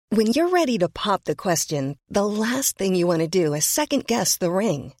When you're ready to pop the question, the last thing you want to do is second-guess the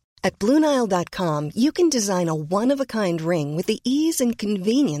ring. At BlueNile.com, you can design a one-of-a-kind ring with the ease and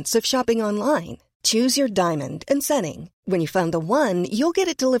convenience of shopping online. Choose your diamond and setting. When you find the one, you'll get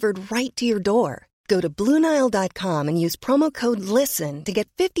it delivered right to your door. Go to BlueNile.com and use promo code LISTEN to get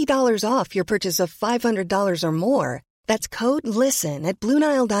 $50 off your purchase of $500 or more. That's code LISTEN at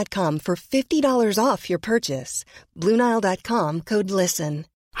BlueNile.com for $50 off your purchase. BlueNile.com, code LISTEN.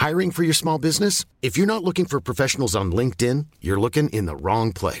 Hiring for your small business? If you're not looking for professionals on LinkedIn, you're looking in the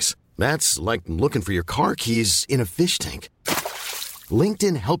wrong place. That's like looking for your car keys in a fish tank.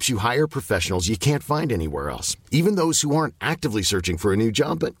 LinkedIn helps you hire professionals you can't find anywhere else, even those who aren't actively searching for a new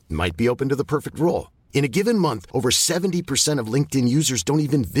job but might be open to the perfect role. In a given month, over 70% of LinkedIn users don't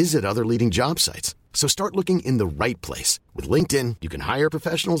even visit other leading job sites. So start looking in the right place. With LinkedIn, you can hire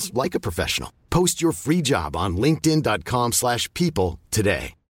professionals like a professional. Post your free job on linkedin.com/people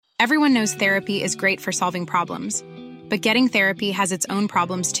today. Everyone knows therapy is great for solving problems, but getting therapy has its own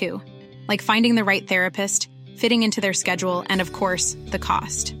problems too, like finding the right therapist, fitting into their schedule, and of course, the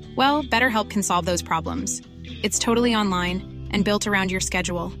cost. Well, BetterHelp can solve those problems. It's totally online and built around your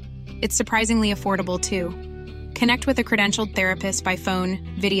schedule. It's surprisingly affordable too. Connect with a credentialed therapist by phone,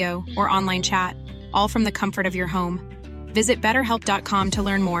 video, or online chat, all from the comfort of your home. Visit BetterHelp.com to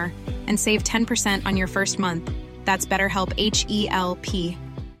learn more and save 10% on your first month. That's BetterHelp, H-E-L-P.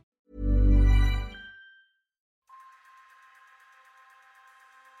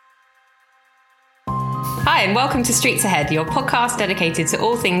 Hi, and welcome to Streets Ahead, your podcast dedicated to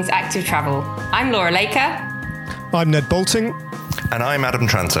all things active travel. I'm Laura Laker. I'm Ned Bolting. And I'm Adam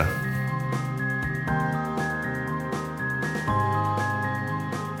Tranter.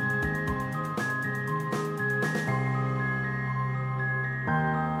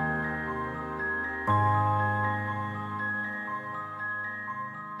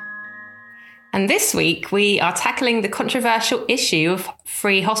 And this week, we are tackling the controversial issue of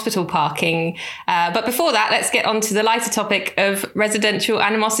free hospital parking. But before that, let's get on to the lighter topic of residential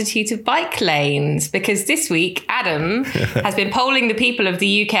animosity to bike lanes. Because this week, Adam has been polling the people of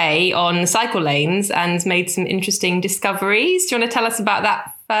the UK on cycle lanes and made some interesting discoveries. Do you want to tell us about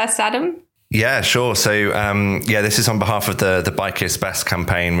that first, Adam? Yeah, sure. So, this is on behalf of the Bike is Best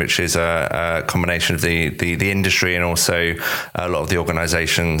campaign, which is a combination of the industry and also a lot of the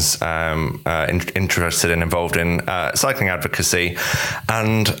organisations interested and involved in cycling advocacy.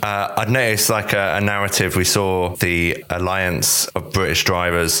 And I'd noticed like a narrative. We saw the Alliance of British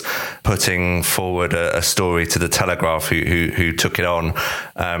Drivers putting forward a story to the Telegraph, who took it on,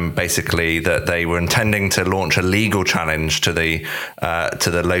 basically that they were intending to launch a legal challenge to the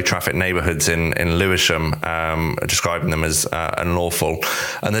low traffic neighbourhoods in Lewisham, describing them as unlawful.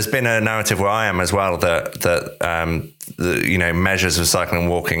 And there's been a narrative where I am as well that the measures of cycling and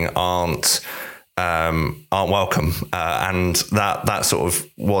walking aren't welcome, and that sort of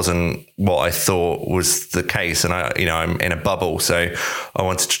wasn't what I thought was the case. And I'm in a bubble, so I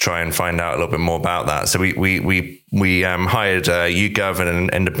wanted to try and find out a little bit more about that. So we hired YouGov, an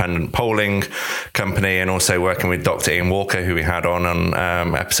independent polling company, and also working with Dr. Ian Walker, who we had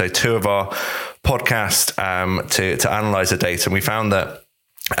on episode 2 of our podcast, to analyse the data. And we found that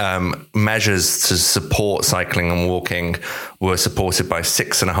measures to support cycling and walking were supported by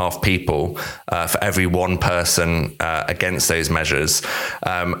 6.5 people for every one person against those measures.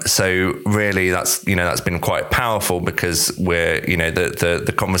 So really, that's been quite powerful, because we're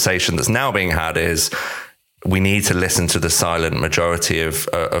the conversation that's now being had is, we need to listen to the silent majority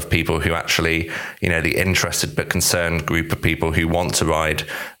of people who actually, the interested but concerned group of people who want to ride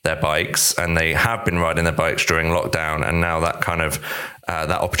their bikes, and they have been riding their bikes during lockdown, and now that kind of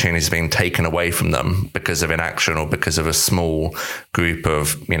that opportunity is being taken away from them because of inaction or because of a small group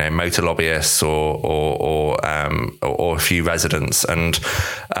of motor lobbyists or a few residents. And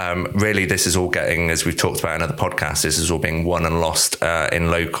really, this is all getting, as we've talked about in other podcasts, this is all being won and lost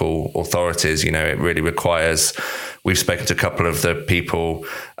in local authorities. It really requires. We've spoken to a couple of the people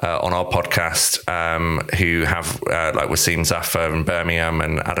on our podcast who have, like Wasim Zafar in Birmingham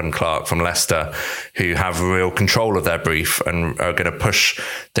and Adam Clark from Leicester, who have real control of their brief and are going to push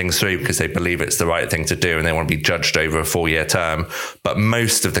things through because they believe it's the right thing to do and they want to be judged over a 4-year term. But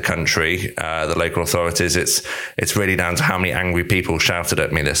most of the country, the local authorities, it's really down to how many angry people shouted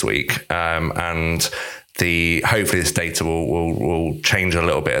at me this week. And hopefully this data will change a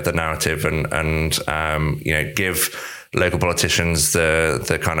little bit of the narrative and give local politicians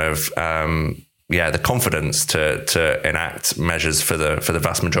the kind of the confidence to enact measures for the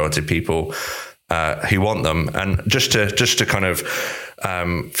vast majority of people who want them. And just to kind of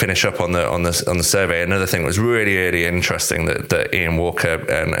finish up on the survey, another thing that was really, really interesting that Ian Walker,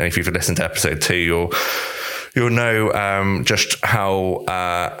 and if you've listened to episode 2, you'll know just how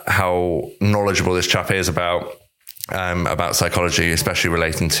knowledgeable this chap is about psychology, especially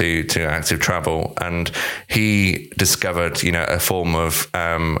relating to active travel. And he discovered, a form of,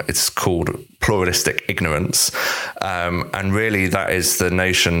 it's called pluralistic ignorance. And really that is the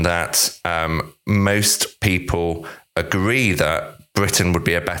notion that most people agree that Britain would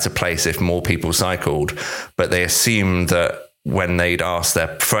be a better place if more people cycled, but they assume that when they'd ask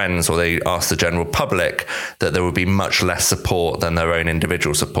their friends or they ask the general public, that there would be much less support than their own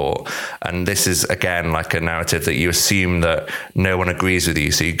individual support. And this is, again, like a narrative that you assume that no one agrees with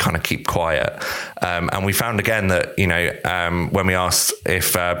you, so you kind of keep quiet. And we found again that, when we asked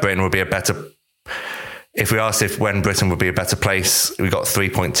if Britain would be a better when Britain would be a better place, we got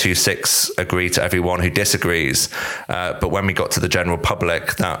 3.26 agree to everyone who disagrees. But when we got to the general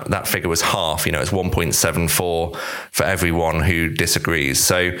public, that figure was half, it's 1.74 for everyone who disagrees.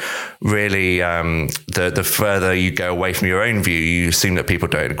 So really, the further you go away from your own view, you assume that people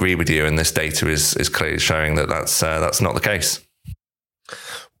don't agree with you. And this data is clearly showing that that's not the case.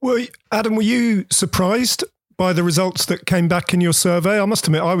 Well, Adam, were you surprised by the results that came back in your survey? I must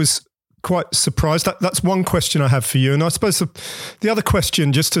admit, I was quite surprised. That's one question I have for you. And I suppose the other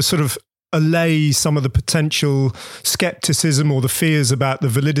question, just to sort of allay some of the potential skepticism or the fears about the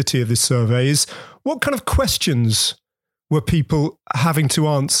validity of this survey, is what kind of questions were people having to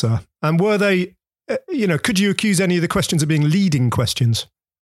answer? And were they, could you accuse any of the questions of being leading questions?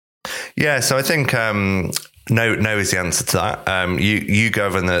 Yeah, so I think no is the answer to that.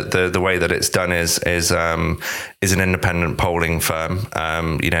 YouGov, the way that it's done is an independent polling firm.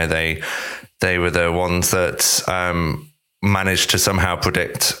 They were the ones that managed to somehow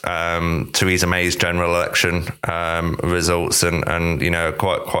predict Theresa May's general election results, and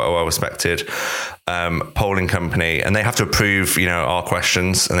quite a well respected polling company, and they have to approve our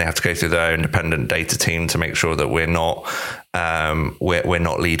questions, and they have to go through their independent data team to make sure that we're not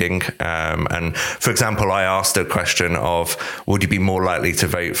leading. And for example, I asked a question of, would you be more likely to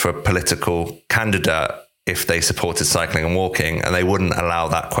vote for a political candidate if they supported cycling and walking? And they wouldn't allow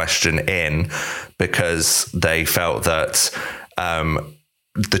that question in because they felt that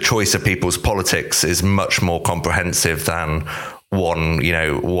the choice of people's politics is much more comprehensive than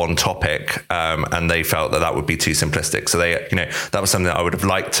one topic, and they felt that would be too simplistic. So that was something that I would have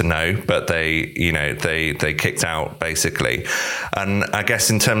liked to know, but they kicked out basically. And I guess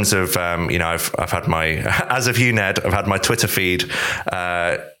in terms of I've had my, as of you, Ned, I've had my Twitter feed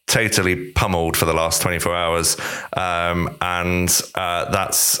totally pummeled for the last 24 hours. And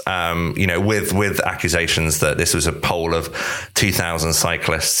that's, with accusations that this was a poll of 2,000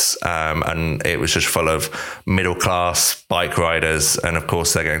 cyclists, and it was just full of middle-class bike riders. And of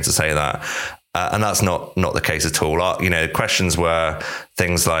course, they're going to say that. And that's not the case at all. Questions were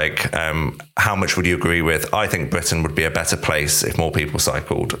things like, how much would you agree with? I think Britain would be a better place if more people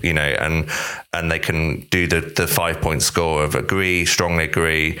cycled, and they can do the 5-point score of agree, strongly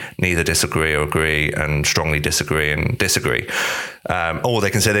agree, neither disagree or agree, and strongly disagree and disagree. Or they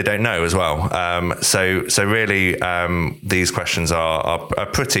can say they don't know as well. So really, these questions are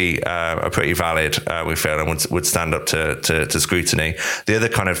pretty valid, we feel, and would stand up to scrutiny. The other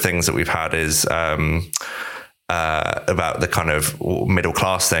kind of things that we've had is about the kind of middle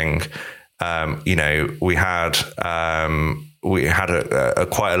class thing. We had a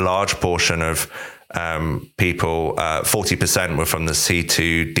quite a large portion of people, 40% were from the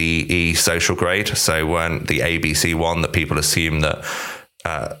C2DE social grade, so weren't the ABC one that people assume that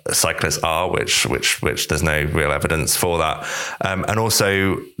cyclists are, which there's no real evidence for that. And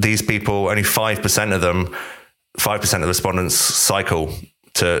also these people, only 5% of them, 5% of the respondents cycle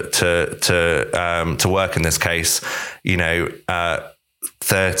to work in this case.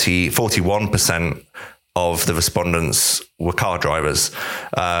 41% of the respondents were car drivers.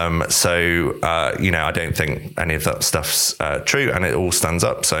 I don't think any of that stuff's true, and it all stands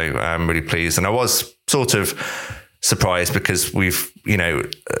up. So I'm really pleased. And I was sort of surprised because and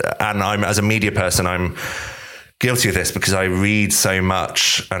I'm, as a media person, I'm guilty of this because I read so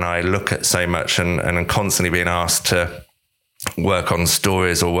much and I look at so much, and I'm constantly being asked to work on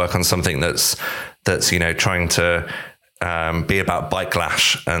stories or work on something that's trying to be about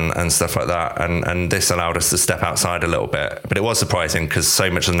bike-lash and stuff like that. And this allowed us to step outside a little bit. But it was surprising because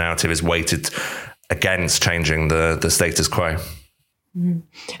so much of the narrative is weighted against changing the status quo.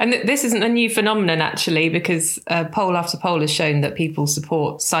 And this isn't a new phenomenon, actually, because poll after poll has shown that people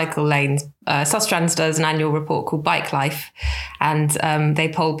support cycle lanes. Sustrans does an annual report called Bike Life, and they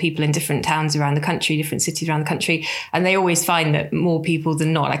poll people in different towns around the country, different cities around the country, and they always find that more people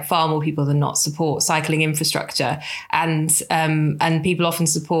than not, like far more people than not, support cycling infrastructure, and people often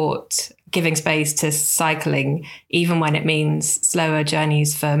support giving space to cycling, even when it means slower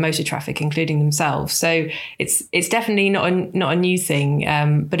journeys for motor traffic, including themselves. So it's definitely not a new thing,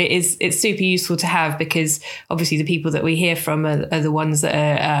 but it's super useful to have, because obviously the people that we hear from are the ones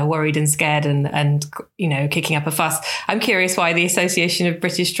that are worried and scared and kicking up a fuss. I'm curious why the Association of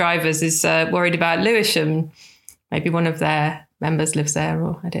British Drivers is worried about Lewisham. Maybe one of their members lives there,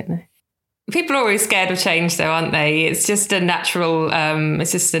 or I don't know. People are always scared of change, though, aren't they? It's just a natural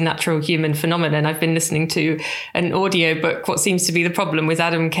human phenomenon. I've been listening to an audiobook, What Seems to Be the Problem, with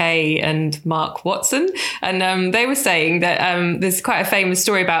Adam Kay and Mark Watson. And they were saying that there's quite a famous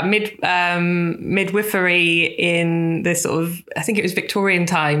story about midwifery in the sort of, I think it was Victorian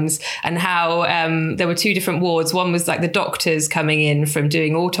times, and how there were two different wards. One was like the doctors coming in from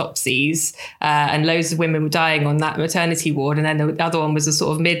doing autopsies, and loads of women were dying on that maternity ward. And then the other one was a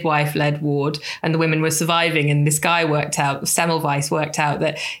sort of midwife-led ward, and the women were surviving. And this guy Semmelweis worked out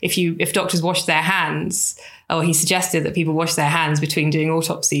that if doctors washed their hands, or he suggested that people wash their hands between doing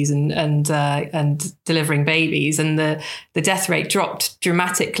autopsies and delivering babies, and the death rate dropped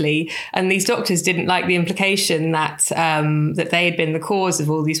dramatically. And these doctors didn't like the implication that they had been the cause of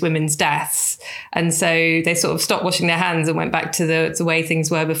all these women's deaths, and so they sort of stopped washing their hands and went back to the way things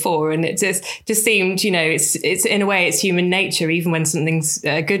were before. And it just seemed, it's in a way it's human nature. Even when something's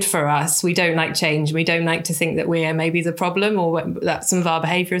good for us, we don't like change. We don't like to think that we're maybe the problem, or that some of our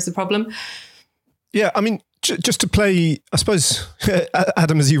behaviour is the problem. Yeah, I mean, just to play, I suppose,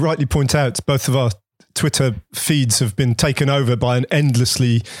 Adam, as you rightly point out, both of our Twitter feeds have been taken over by an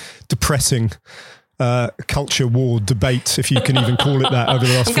endlessly depressing culture war debate, if you can even call it that, over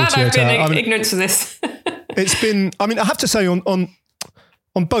the last 48 hours. I'm glad I've been ignorant to this. It's been, I have to say,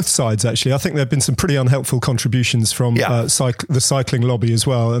 on both sides, actually, I think there have been some pretty unhelpful contributions from the cycling lobby as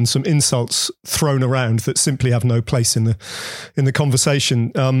well, and some insults thrown around that simply have no place in the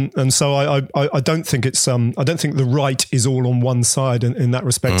conversation. And so I don't think it's I don't think the right is all on one side in that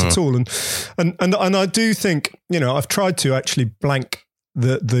respect at all. And I do think, I've tried to actually blank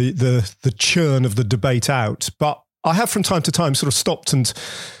the churn of the debate out, but I have from time to time sort of stopped, and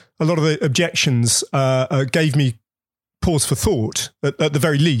a lot of the objections gave me pause for thought at the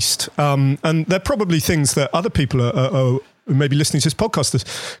very least. And they're probably things that other people are maybe listening to this podcast are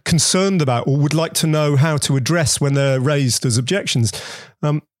concerned about, or would like to know how to address when they're raised as objections.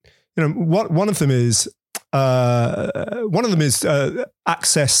 One of them is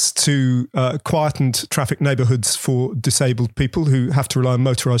access to quietened traffic neighbourhoods for disabled people who have to rely on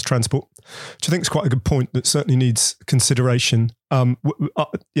motorised transport, which I think is quite a good point that certainly needs consideration. I've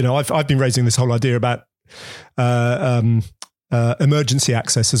been raising this whole idea about emergency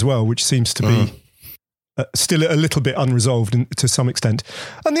access as well, which seems to be still a little bit unresolved to some extent.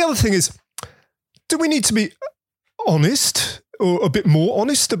 And the other thing is, do we need to be honest, or a bit more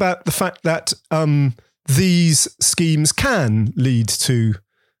honest, about the fact that these schemes potentially can lead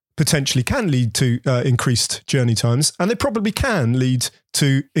to increased journey times, and they probably can lead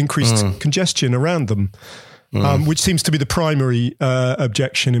to increased congestion around them, which seems to be the primary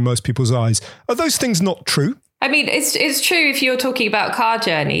objection in most people's eyes. Are those things not true? I mean, it's true if you're talking about car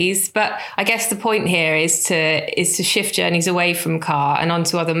journeys, but I guess the point here is to shift journeys away from car and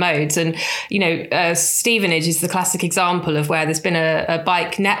onto other modes. And, Stevenage is the classic example of where there's been a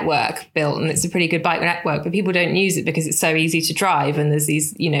bike network built, and it's a pretty good bike network, but people don't use it because it's so easy to drive, and there's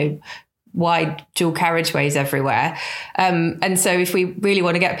these, wide dual carriageways everywhere. And so if we really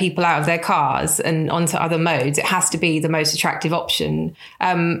want to get people out of their cars and onto other modes, it has to be the most attractive option.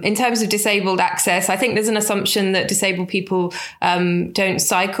 In terms of disabled access, I think there's an assumption that disabled people don't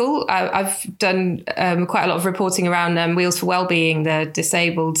cycle. I've done quite a lot of reporting around Wheels for Wellbeing, the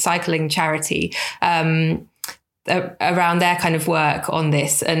disabled cycling charity, around their kind of work on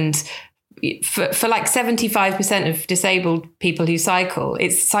this. And for like 75% of disabled people who cycle,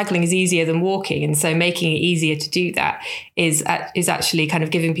 cycling is easier than walking. And so making it easier to do that is actually kind of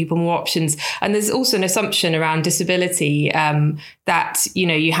giving people more options. And there's also an assumption around disability that,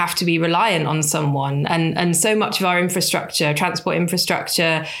 you have to be reliant on someone. And so much of our infrastructure, transport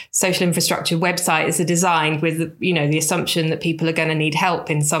infrastructure, social infrastructure, websites are designed with, the assumption that people are going to need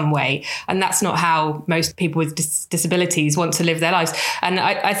help in some way. And that's not how most people with disabilities want to live their lives. And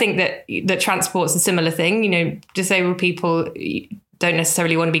I think that transport's a similar thing. Disabled people don't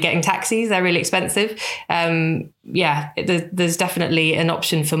necessarily want to be getting taxis. They're really expensive. there's definitely an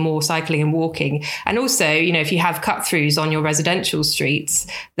option for more cycling and walking. And also, if you have cut-throughs on your residential streets,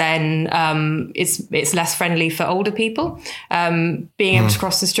 then it's less friendly for older people. Being able to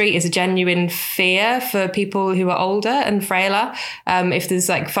cross the street is a genuine fear for people who are older and frailer. If there's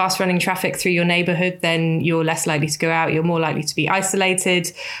like fast-running traffic through your neighborhood, then you're less likely to go out. You're more likely to be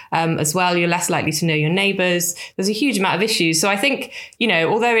isolated as well. You're less likely to know your neighbors. There's a huge amount of issues. So I think,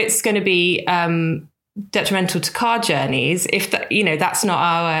 although it's going to be detrimental to car journeys, if that's not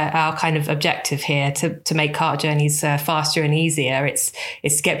our kind of objective here, to make car journeys faster and easier. It's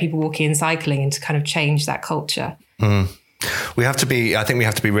to get people walking and cycling and to kind of change that culture. We have to be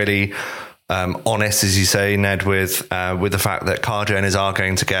really honest, as you say, Ned, with the fact that car journeys are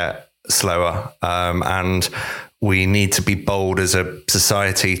going to get slower, and we need to be bold as a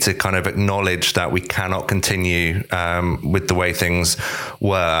society to kind of acknowledge that we cannot continue with the way things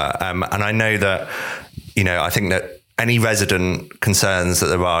were. And I know that, I think that any resident concerns that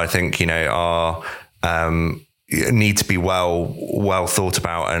there are, I think, are need to be well thought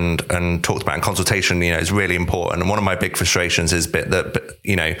about and talked about. And consultation, is really important. And one of my big frustrations is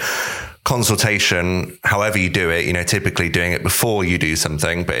consultation, however you do it, typically doing it before you do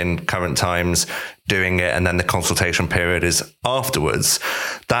something, but in current times, doing it and then the consultation period is afterwards.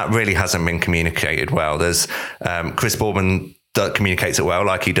 That really hasn't been communicated well. There's Chris Boardman that communicates it well,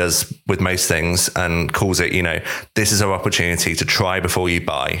 like he does with most things, and calls it, this is our opportunity to try before you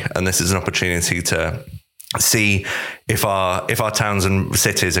buy. And this is an opportunity to see if our towns and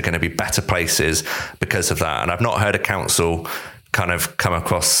cities are going to be better places because of that. And I've not heard a council kind of come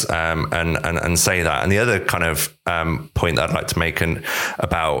across and say that. And the other kind of point that I'd like to make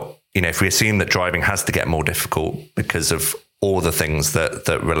about, if we assume that driving has to get more difficult because of all the things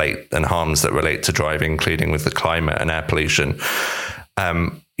that relate and harms that relate to driving, including with the climate and air pollution,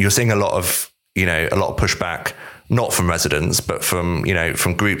 you're seeing a lot of pushback, not from residents, but from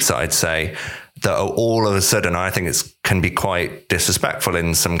groups that I'd say that are all of a sudden, I think can be quite disrespectful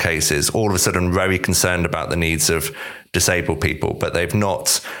in some cases, all of a sudden very concerned about the needs of disabled people, but they've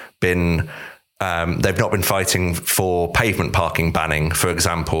not been fighting for pavement parking banning, for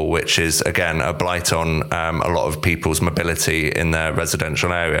example, which is, again, a blight on a lot of people's mobility in their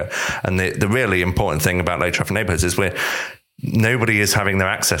residential area. And the really important thing about low traffic neighborhoods is nobody is having their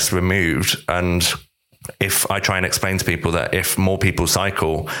access removed. And if I try and explain to people that if more people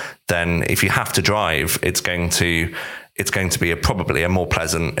cycle, then if you have to drive, it's going to be probably a more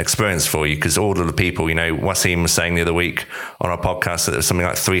pleasant experience for you, because all of the people, Wasim was saying the other week on our podcast that there's something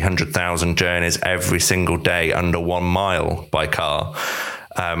like 300,000 journeys every single day under 1 mile by car.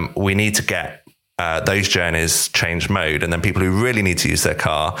 We need to get those journeys change mode. And then people who really need to use their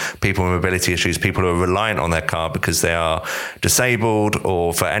car, people with mobility issues, people who are reliant on their car because they are disabled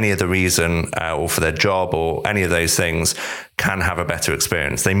or for any other reason, or for their job or any of those things, can have a better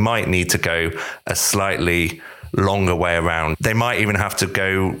experience. They might need to go a slightly longer way around. They might even have to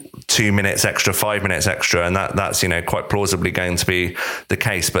go 2 minutes extra, 5 minutes extra. And that's quite plausibly going to be the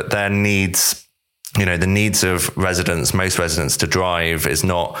case. But their needs, the needs of most residents to drive is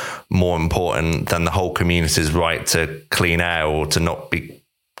not more important than the whole community's right to clean air or to not be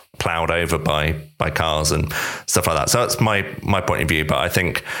ploughed over by cars and stuff like that. So that's my point of view. But I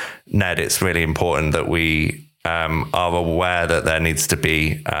think, Ned, it's really important that we are aware that there needs to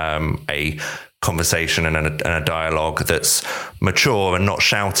be a conversation and a dialogue that's mature and not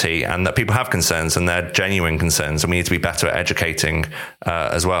shouty, and that people have concerns and they're genuine concerns, and we need to be better at educating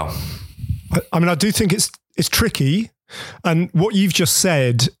as well. I mean, I do think it's tricky, and what you've just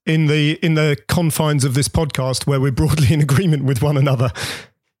said in the confines of this podcast, where we're broadly in agreement with one another,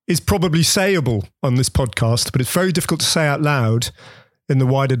 is probably sayable on this podcast, but it's very difficult to say out loud in the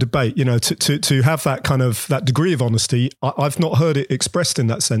wider debate. To have that kind of that degree of honesty, I've not heard it expressed in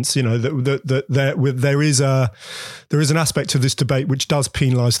that sense. That there is an aspect to this debate which does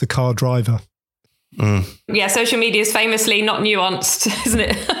penalise the car driver. Yeah, social media is famously not nuanced, isn't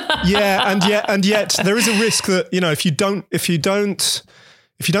it? Yeah, and yet there is a risk that if you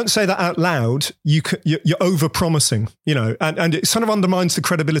don't say that out loud, you're over-promising, and it sort of undermines the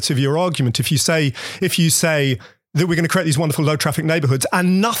credibility of your argument. If you say that we're going to create these wonderful low traffic neighborhoods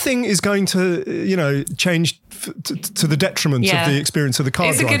and nothing is going to, change to the detriment of the experience of the car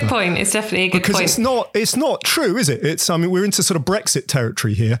driver. It's a good point. It's definitely a good point. Because it's not true, is it? We're into sort of Brexit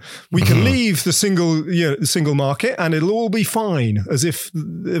territory here. We can leave the single market and it'll all be fine, as if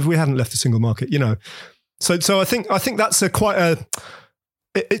we hadn't left the single market, So I think that's quite a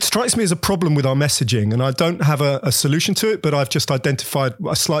it strikes me as a problem with our messaging, and I don't have a solution to it, but I've just identified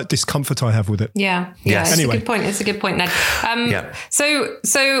a slight discomfort I have with it. Yeah. Yes. It's a good point. It's a good point, Ned. So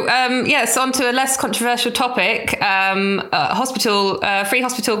on to a less controversial topic, free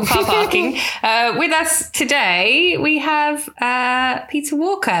hospital car parking. With us today, we have Peter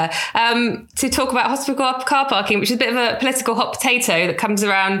Walker to talk about hospital car parking, which is a bit of a political hot potato that comes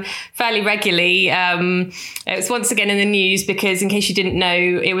around fairly regularly. It's once again in the news because, in case you didn't know,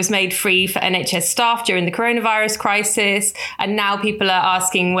 it was made free for NHS staff during the coronavirus crisis. And now people are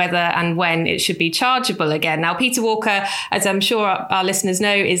asking whether and when it should be chargeable again. Now, Peter Walker, as I'm sure our listeners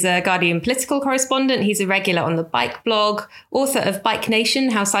know, is a Guardian political correspondent. He's a regular on the Bike blog, author of Bike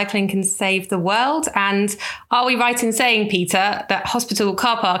Nation, How Cycling Can Save the World. And are we right in saying, Peter, that hospital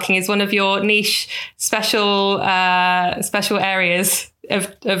car parking is one of your niche special areas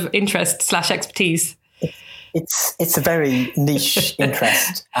of interest / expertise? It's a very niche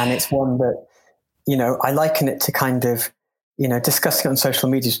interest, and it's one that, I liken it to kind of, discussing it on social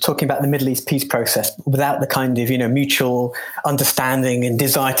media, talking about the Middle East peace process without the kind of, mutual understanding and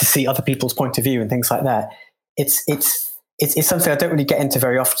desire to see other people's point of view and things like that. It's something I don't really get into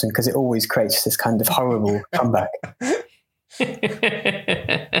very often because it always creates this kind of horrible comeback.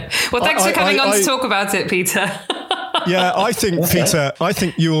 Well, thanks for coming on to talk about it, Peter. Yeah, I think, Peter,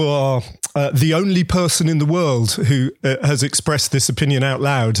 you are the only person in the world who has expressed this opinion out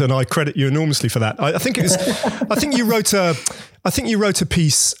loud, and I credit you enormously for that. I think you wrote a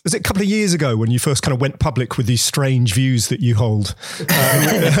piece, was it a couple of years ago when you first kind of went public with these strange views that you hold?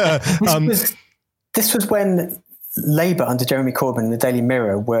 This was when Labour under Jeremy Corbyn and the Daily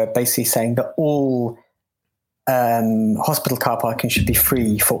Mirror were basically saying that all hospital car parking should be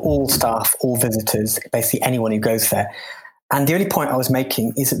free for all staff, all visitors, basically anyone who goes there. And the only point I was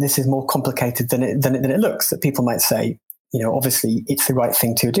making is that this is more complicated than it looks. That people might say, obviously it's the right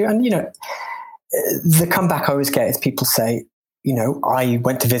thing to do. And the comeback I always get is people say, I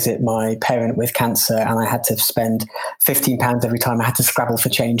went to visit my parent with cancer and I had to spend £15 every time I had to scrabble for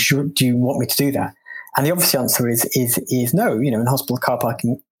change. Do you want me to do that? And the obvious answer is no. And hospital car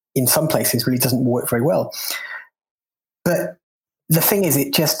parking in some places really doesn't work very well. But the thing is,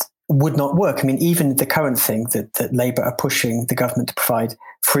 it just would not work. I mean, even the current thing that Labour are pushing the government to provide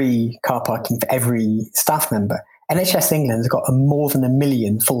free car parking for every staff member. NHS England has got more than 1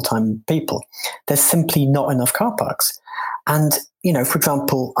 million full-time people. There's simply not enough car parks. And, for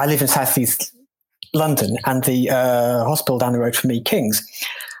example, I live in southeast London, and the hospital down the road from me, King's,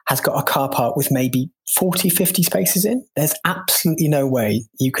 has got a car park with maybe 40, 50 spaces in. There's absolutely no way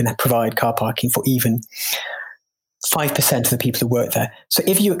you can provide car parking for even 5% of the people who work there. So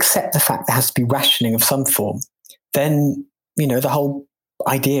if you accept the fact there has to be rationing of some form, then, the whole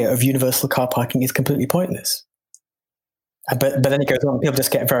idea of universal car parking is completely pointless. But then it goes on. People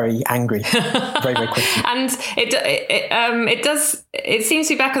just get very angry very, very quickly. And it seems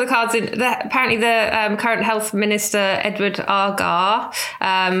to be back on the cards. Apparently the current health minister, Edward Argar,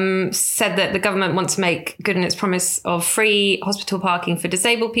 said that the government wants to make good on its promise of free hospital parking for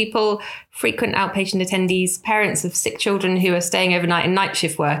disabled people, frequent outpatient attendees, parents of sick children who are staying overnight, and night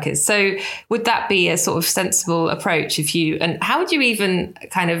shift workers. So would that be a sort of sensible approach and how would you even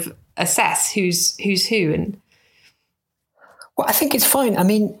kind of assess who's who? And well, I think it's fine. I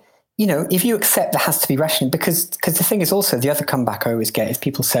mean, if you accept there has to be rationing, because the thing is also, the other comeback I always get is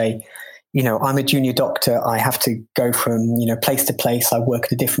people say, I'm a junior doctor. I have to go from, place to place. I work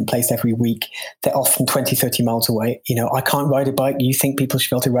at a different place every week. They're often 20, 30 miles away. I can't ride a bike. You think people should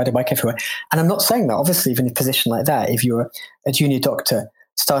be able to ride a bike everywhere. And I'm not saying that. Obviously, even in a position like that, if you're a junior doctor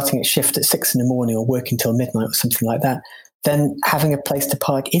starting at shift at 6 a.m. or working till midnight or something like that, then having a place to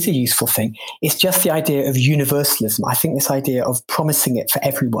park is a useful thing. It's just the idea of universalism. I think this idea of promising it for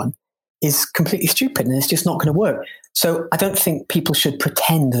everyone is completely stupid, and it's just not going to work. So I don't think people should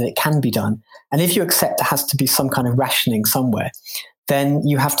pretend that it can be done. And if you accept there has to be some kind of rationing somewhere, then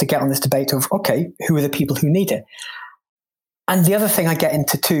you have to get on this debate of, okay, who are the people who need it? And the other thing I get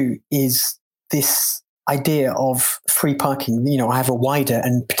into too is this idea of free parking. I have a wider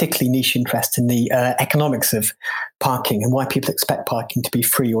and particularly niche interest in the economics of parking and why people expect parking to be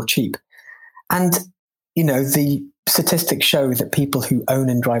free or cheap. And, the statistics show that people who own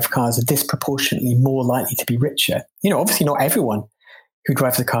and drive cars are disproportionately more likely to be richer. Obviously not everyone who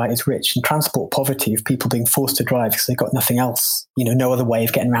drives a car is rich, and transport poverty of people being forced to drive because they've got nothing else, no other way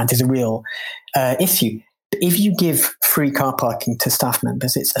of getting around is a real issue. But if you give free car parking to staff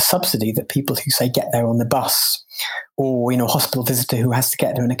members, it's a subsidy that people who say get there on the bus or, a hospital visitor who has to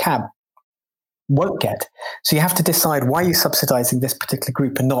get there in a cab won't get. So you have to decide why you're subsidizing this particular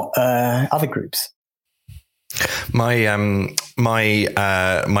group and not other groups. My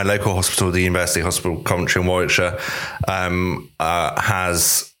my local hospital, the University Hospital Coventry in Warwickshire,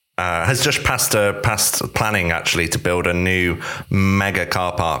 has just passed planning actually to build a new mega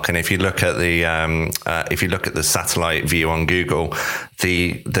car park. And if you look at the satellite view on Google,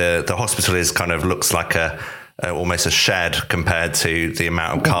 the hospital is kind of looks like almost a shed compared to the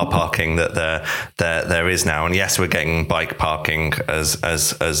amount of car parking that there is now. And yes, we're getting bike parking as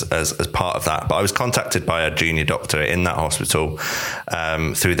part of that. But I was contacted by a junior doctor in that hospital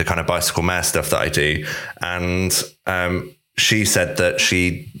through the kind of bicycle mare stuff that I do, and she said that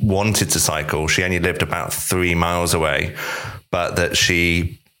she wanted to cycle. She only lived about 3 miles away, but that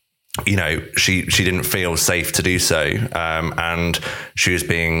she didn't feel safe to do so, and she was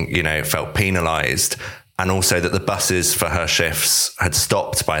being felt penalised. And also that the buses for her shifts had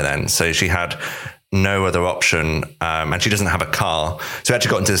stopped by then. So she had no other option. And she doesn't have a car. So we actually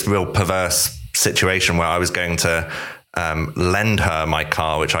got into this real perverse situation where I was going to lend her my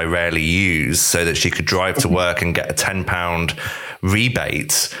car, which I rarely use, so that she could drive to work and get a £10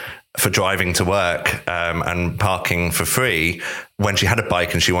 rebate for driving to work and parking for free when she had a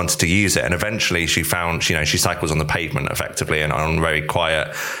bike and she wanted to use it. And eventually she found, she cycles on the pavement effectively and on very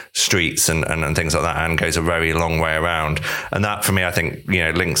quiet streets and things like that, and goes a very long way around. And that for me, I think,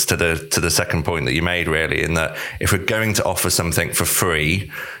 links to the second point that you made, really, in that if we're going to offer something for free,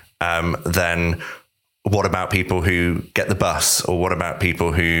 then what about people who get the bus, or what about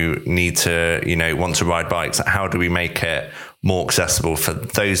people who need to, want to ride bikes? How do we make it more accessible for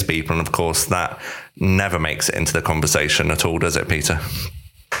those people? And of course, that never makes it into the conversation at all, does it, Peter?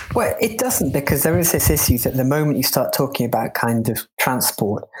 Well, it doesn't, because there is this issue that the moment you start talking about kind of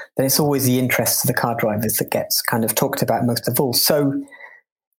transport, then it's always the interests of the car drivers that gets kind of talked about most of all. So,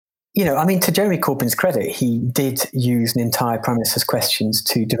 to Jeremy Corbyn's credit, he did use an entire Prime Minister's questions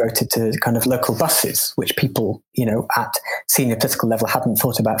to devote it to kind of local buses, which people, at senior political level hadn't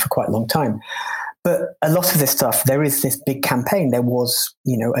thought about for quite a long time. But a lot of this stuff, there is this big campaign. There was,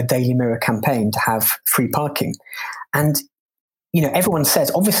 a Daily Mirror campaign to have free parking. And, everyone says,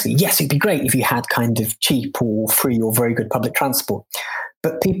 obviously, yes, it'd be great if you had kind of cheap or free or very good public transport.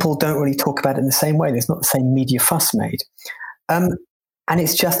 But people don't really talk about it in the same way. There's not the same media fuss made. And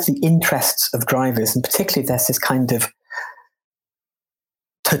it's just the interests of drivers. And particularly there's this kind of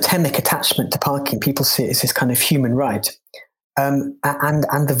totemic attachment to parking. People see it as this kind of human right. And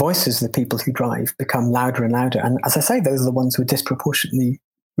the voices of the people who drive become louder and louder. And as I say, those are the ones who are disproportionately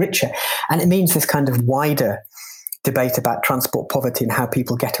richer. And it means this kind of wider debate about transport poverty and how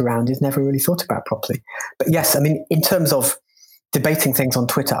people get around is never really thought about properly. But yes, in terms of debating things on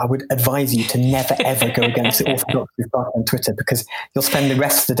Twitter, I would advise you to never, ever go against the orthodox on Twitter, because you'll spend the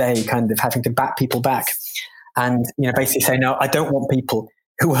rest of the day kind of having to bat people back and, basically say, no, I don't want people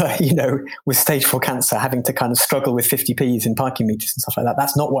who are, with stage 4 cancer having to kind of struggle with 50p's in parking meters and stuff like that.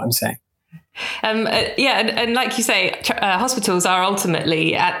 That's not what I'm saying. And like you say, hospitals are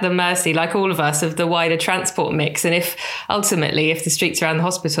ultimately at the mercy, like all of us, of the wider transport mix. And if the streets around the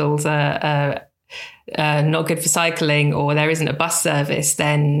hospitals are not good for cycling, or there isn't a bus service,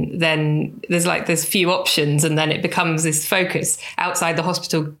 then there's few options, and then it becomes this focus outside the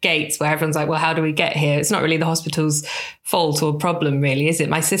hospital gates where everyone's like, well, how do we get here? It's not really the hospital's fault or problem, really, is it?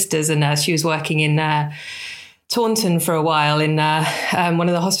 My sister's a nurse. She was working in Taunton for a while in one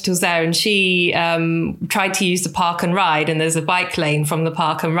of the hospitals there, and she tried to use the park and ride, and there's a bike lane from the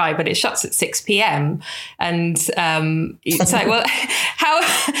park and ride, but it shuts at 6 p.m. And it's like, well,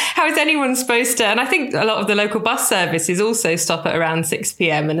 how is anyone supposed to? And I think a lot of the local bus services also stop at around 6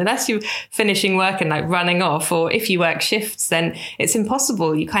 p.m. And unless you're finishing work and like running off, or if you work shifts, then it's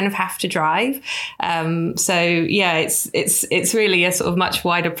impossible. You kind of have to drive. So yeah, it's really a sort of much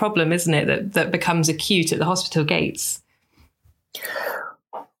wider problem, isn't it? That becomes acute at the hospital gates.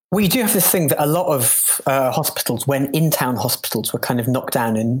 Well, you do have this thing that a lot of hospitals, when in-town hospitals were kind of knocked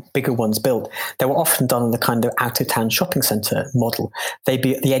down and bigger ones built, they were often done on the kind of out-of-town shopping centre model. They'd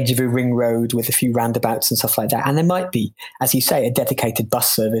be at the edge of a ring road with a few roundabouts and stuff like that. And there might be, as you say, a dedicated bus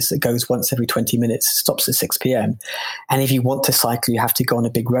service that goes once every 20 minutes, stops at 6 p.m. And if you want to cycle, you have to go on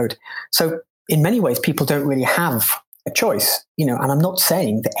a big road. So in many ways, people don't really have a choice, and I'm not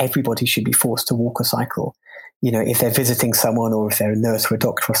saying that everybody should be forced to walk or cycle, if they're visiting someone or if they're a nurse or a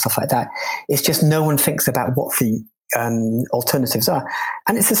doctor or stuff like that. It's just no one thinks about what the alternatives are.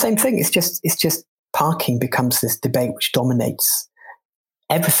 And it's the same thing. It's just parking becomes this debate which dominates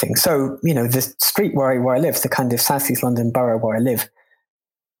everything. So, the street where I live, the kind of South East London borough where I live,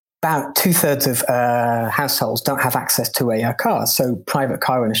 about 2/3 of households don't have access to a car. So private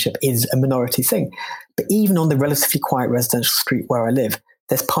car ownership is a minority thing. But even on the relatively quiet residential street where I live,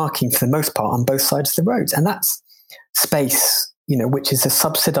 there's parking for the most part on both sides of the roads. And that's space, which is a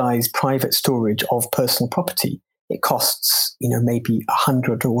subsidized private storage of personal property. It costs, maybe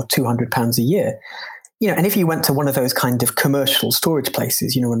 £100 or £200 a year. And if you went to one of those kind of commercial storage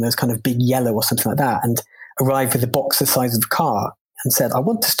places, one of those kind of big yellow or something like that, and arrived with a box the size of a car and said, I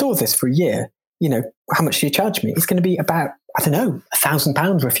want to store this for a year, how much do you charge me? It's going to be about, I don't know,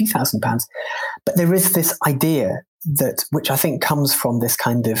 £1,000 or a few £1,000s. But there is this idea that, which I think comes from this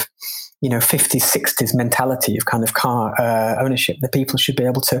kind of, 50s, 60s mentality of kind of car ownership, that people should be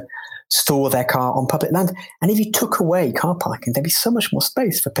able to store their car on public land. And if you took away car parking, there'd be so much more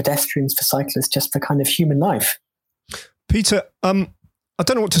space for pedestrians, for cyclists, just for kind of human life. Peter, I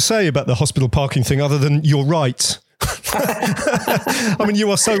don't know what to say about the hospital parking thing other than you're right. I mean,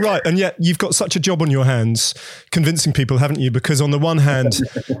 you are so right. And yet you've got such a job on your hands convincing people, haven't you? Because on the one hand,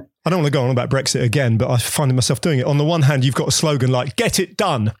 I don't want to go on about Brexit again, but I find myself doing it. On the one hand, you've got a slogan like "Get it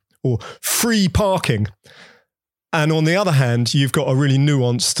done" or "Free parking." And on the other hand, you've got a really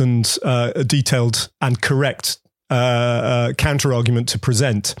nuanced and detailed and correct counter-argument to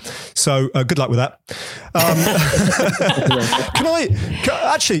present. So good luck with that.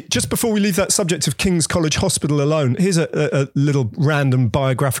 Actually, just before we leave that subject of King's College Hospital alone, here's a little random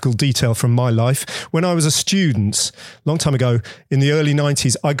biographical detail from my life. When I was a student, a long time ago, in the early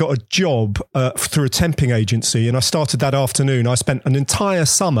 90s, I got a job through a temping agency, and I started that afternoon. I spent an entire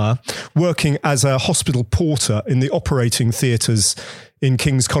summer working as a hospital porter in the operating theatres in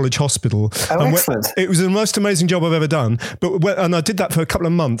King's College Hospital. Oh, excellent. It was the most amazing job I've ever done. And I did that for a couple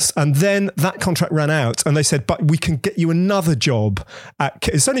of months. And then that contract ran out and they said, but we can get you another job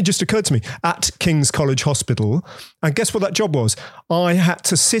it's only just occurred to me, at King's College Hospital. And guess what that job was? I had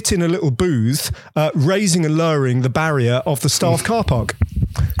to sit in a little booth, raising and lowering the barrier of the staff car park.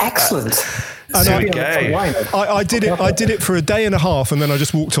 Excellent. And I did it for a day and a half, and then I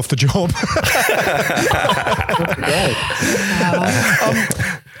just walked off the job.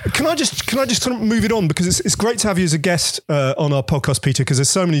 Can I just sort of move it on, because it's great to have you as a guest on our podcast, Peter, because there's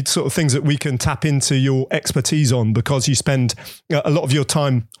so many sort of things that we can tap into your expertise on, because you spend a lot of your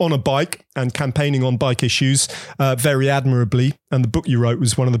time on a bike and campaigning on bike issues very admirably. And the book you wrote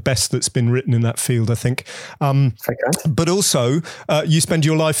was one of the best that's been written in that field, I think. But also, you spend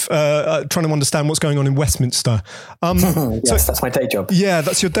your life trying to understand what's going on in Westminster. Yes, that's my day job. Yeah,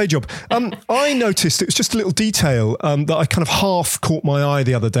 that's your day job. I noticed, it was just a little detail that I kind of half caught my eye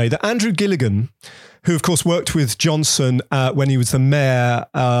the other day, that Andrew Gilligan, who of course worked with Johnson when he was the mayor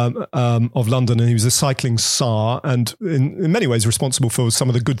of London, and he was a cycling czar, and in many ways responsible for some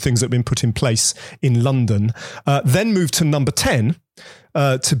of the good things that have been put in place in London, then moved to number 10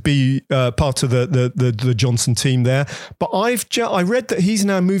 to be part of the Johnson team there. But I read that he's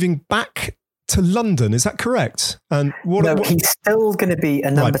now moving back to London. Is that correct? And he's still going to be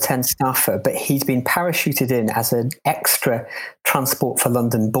a number 10 staffer, but he's been parachuted in as an extra Transport for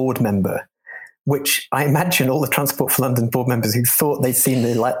London board member, which I imagine all the Transport for London board members who thought they'd seen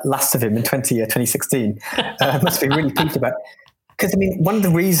the last of him in 2016 must be really pleased about. Because, I mean, one of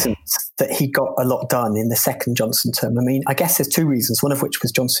the reasons that he got a lot done in the second Johnson term, I mean, I guess there's two reasons. One of which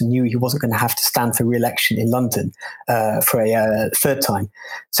was Johnson knew he wasn't going to have to stand for re-election in London for a third time.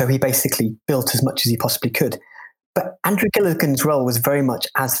 So he basically built as much as he possibly could. But Andrew Gilligan's role was very much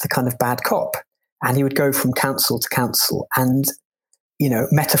as the kind of bad cop. And he would go from council to council and,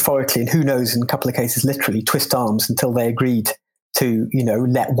 metaphorically, and who knows, in a couple of cases, literally twist arms until they agreed to,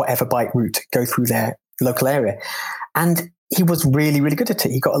 let whatever bike route go through their local area. And he was really, really good at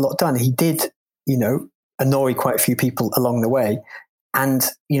it. He got a lot done. He did, annoy quite a few people along the way. And,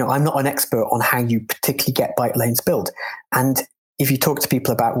 I'm not an expert on how you particularly get bike lanes built. And if you talk to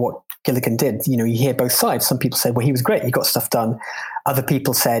people about what Gilligan did, you hear both sides. Some people said, well, he was great. He got stuff done. Other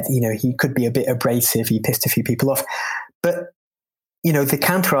people said, he could be a bit abrasive. He pissed a few people off. But, the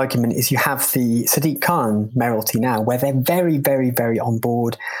counter argument is you have the Sadiq Khan mayoralty now, where they're very, very, very on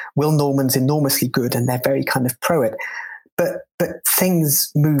board. Will Norman's enormously good and they're very kind of pro it. But things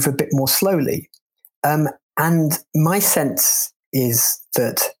move a bit more slowly. And my sense is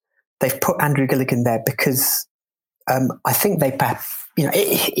that they've put Andrew Gilligan there because I think they perhaps,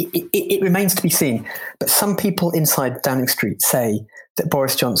 it remains to be seen. But some people inside Downing Street say that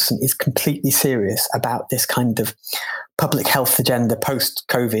Boris Johnson is completely serious about this kind of public health agenda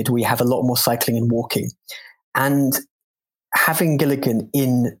post-COVID. We have a lot more cycling and walking. And having Gilligan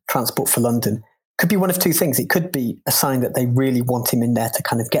in Transport for London could be one of two things. It could be a sign that they really want him in there to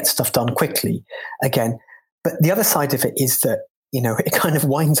kind of get stuff done quickly again. But the other side of it is that, it kind of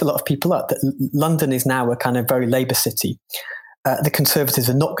winds a lot of people up, that London is now a kind of very Labour city. The Conservatives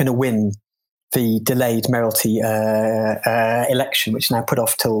are not going to win the delayed mayoralty election, which is now put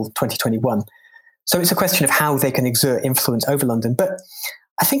off till 2021. So it's a question of how they can exert influence over London. But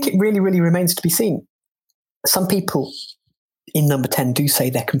I think it really, really remains to be seen. Some people in Number 10 do say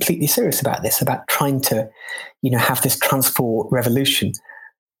they're completely serious about this, about trying to, have this transport revolution.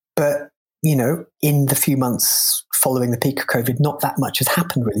 But, in the few months following the peak of COVID, not that much has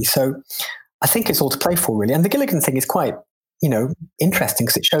happened really. So I think it's all to play for really. And the Gilligan thing is quite, interesting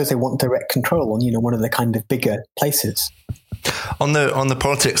because it shows they want direct control on, one of the kind of bigger places. On the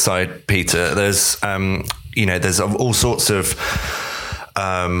politics side, Peter, there's there's all sorts of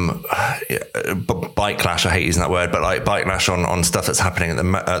backlash. I hate using that word, but like backlash on stuff that's happening at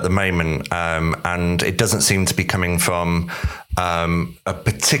the moment, and it doesn't seem to be coming from a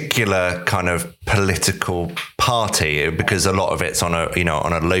particular kind of political party, because a lot of it's on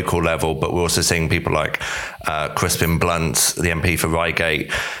a local level. But we're also seeing people like Crispin Blunt, the MP for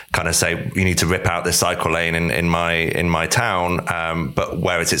Reigate, kind of say you need to rip out this cycle lane in my town. But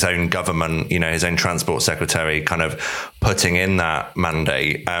where it's its own government, his own transport secretary kind of putting in that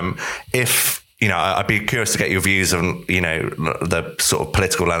mandate. I'd be curious to get your views on, the sort of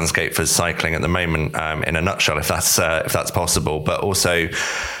political landscape for cycling at the moment, in a nutshell, if that's possible. But also,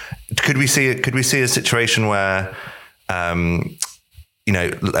 could we see a situation where, the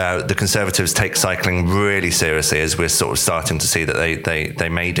Conservatives take cycling really seriously, as we're sort of starting to see that they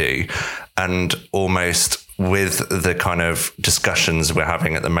may do, and almost with the kind of discussions we're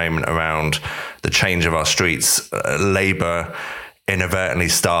having at the moment around the change of our streets, Labour inadvertently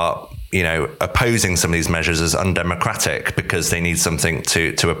start opposing some of these measures as undemocratic because they need something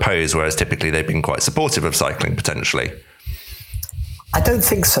to oppose, whereas typically they've been quite supportive of cycling potentially? I don't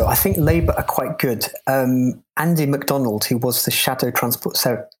think so. I think Labour are quite good. Andy MacDonald, who was the shadow transport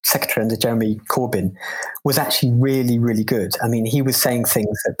secretary under Jeremy Corbyn, was actually really, really good. I mean, he was saying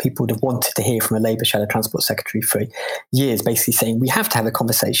things that people would have wanted to hear from a Labour shadow transport secretary for years, basically saying we have to have a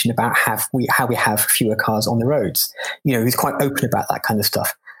conversation about how we have fewer cars on the roads. He's quite open about that kind of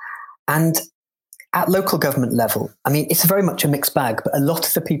stuff. And at local government level, I mean, it's very much a mixed bag, but a lot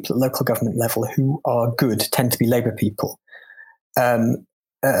of the people at local government level who are good tend to be Labour people.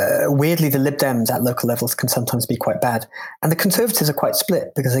 Weirdly, the Lib Dems at local levels can sometimes be quite bad. And the Conservatives are quite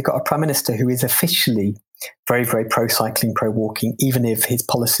split because they've got a Prime Minister who is officially very, very pro-cycling, pro-walking, even if his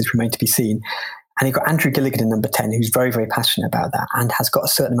policies remain to be seen. And you've got Andrew Gilligan in Number 10, who's very, very passionate about that and has got a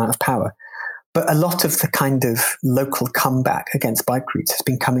certain amount of power. But a lot of the kind of local comeback against bike routes has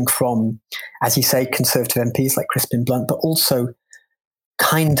been coming from, as you say, Conservative MPs like Crispin Blunt, but also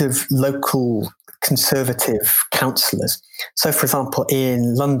kind of local Conservative councillors. So, for example,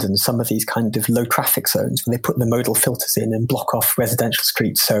 in London, some of these kind of low traffic zones where they put the modal filters in and block off residential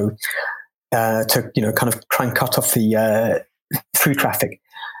streets, so to kind of try and cut off the through traffic.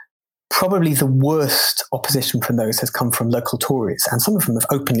 Probably the worst opposition from those has come from local Tories, and some of them have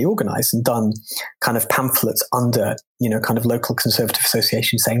openly organised and done kind of pamphlets under, kind of local Conservative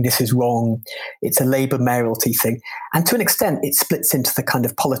associations saying this is wrong, it's a Labour mayoralty thing. And to an extent, it splits into the kind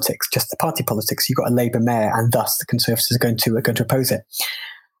of politics, just the party politics. You've got a Labour mayor, and thus the Conservatives are going to oppose it.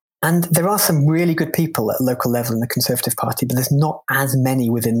 And there are some really good people at local level in the Conservative Party, but there's not as many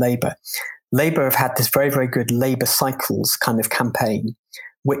within Labour. Labour have had this very, very good Labour Cycles kind of campaign,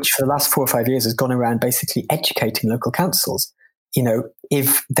 which for the last 4 or 5 years has gone around basically educating local councils.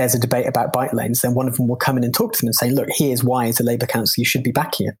 If there's a debate about bike lanes, then one of them will come in and talk to them and say, look, here's why as a Labour council you should be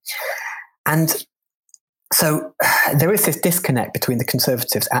back here. And so there is this disconnect between the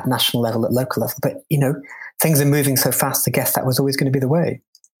Conservatives at national level, at local level. But, things are moving so fast, I guess that was always going to be the way.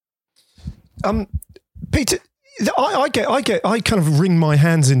 Peter, I kind of wring my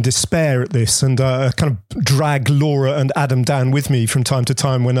hands in despair at this, and kind of drag Laura and Adam down with me from time to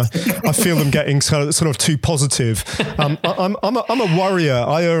time when I feel them getting sort of too positive. I'm a worrier.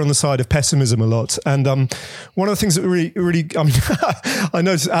 I err on the side of pessimism a lot, and one of the things that really I mean, I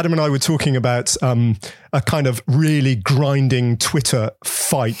noticed Adam and I were talking about a kind of really grinding Twitter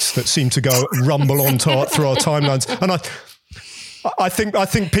fight that seemed to go rumble on through our timelines, and I think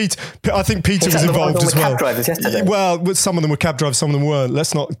Peter was involved as well. Cab drivers yesterday? Well, some of them were cab drivers, some of them weren't.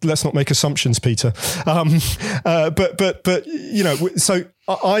 Let's not make assumptions, Peter. But so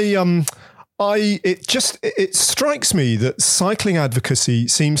it strikes me that cycling advocacy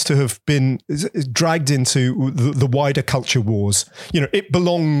seems to have been dragged into the wider culture wars. It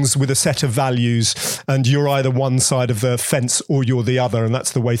belongs with a set of values, and you're either one side of the fence or you're the other, and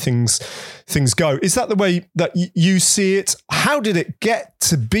that's the way things go. Is that the way that you see it? How did it get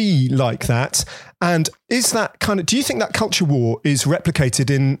to be like that? And is that do you think that culture war is replicated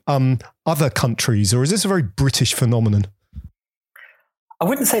in other countries, or is this a very British phenomenon? I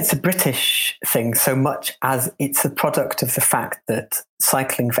wouldn't say it's a British thing so much as it's a product of the fact that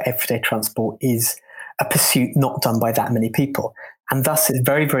cycling for everyday transport is a pursuit not done by that many people. And thus it's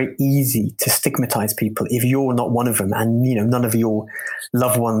very, very easy to stigmatize people if you're not one of them and, none of your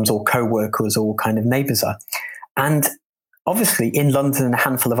loved ones or co-workers or kind of neighbours are. And obviously in London and a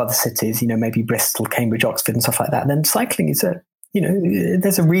handful of other cities, maybe Bristol, Cambridge, Oxford and stuff like that, then cycling is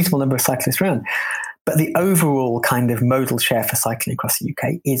there's a reasonable number of cyclists around. But the overall kind of modal share for cycling across the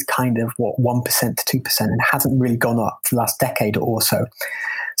UK is kind of 1% to 2% and hasn't really gone up for the last decade or so.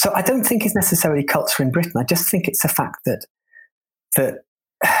 So I don't think it's necessarily culture in Britain. I just think it's a fact that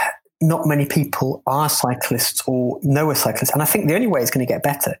not many people are cyclists or know a cyclist. And I think the only way it's going to get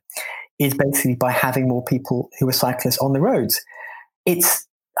better is basically by having more people who are cyclists on the roads. It's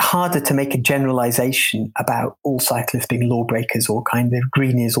harder to make a generalization about all cyclists being lawbreakers or kind of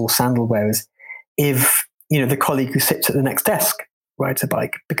greenies or sandal wearers if, the colleague who sits at the next desk rides a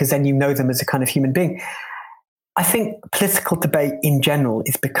bike, because then you know them as a kind of human being. I think political debate in general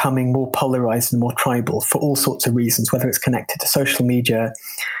is becoming more polarized and more tribal for all sorts of reasons, whether it's connected to social media,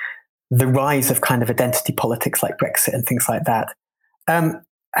 the rise of kind of identity politics like Brexit and things like that. I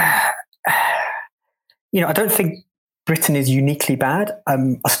don't think Britain is uniquely bad.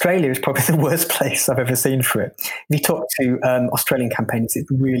 Australia is probably the worst place I've ever seen for it. If you talk to Australian campaigners,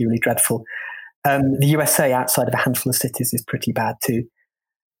 it's really, really dreadful. The USA, outside of a handful of cities, is pretty bad too.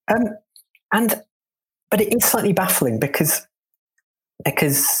 But it is slightly baffling because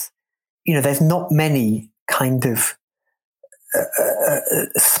there's not many kind of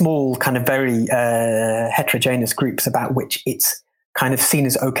small, kind of very heterogeneous groups about which it's kind of seen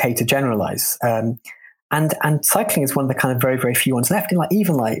as okay to generalize. And cycling is one of the kind of very, very few ones left. And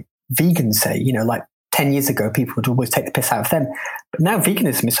even vegans say, like 10 years ago, people would always take the piss out of them. But now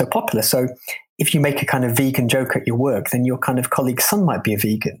veganism is so popular. So if you make a kind of vegan joke at your work, then your kind of colleague's son might be a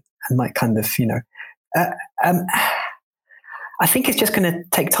vegan and might kind of, I think it's just going to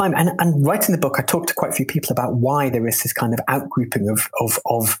take time. And writing the book, I talked to quite a few people about why there is this kind of outgrouping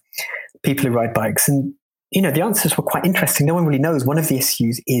of people who ride bikes. And, the answers were quite interesting. No one really knows. One of the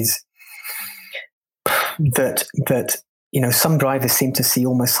issues is that some drivers seem to see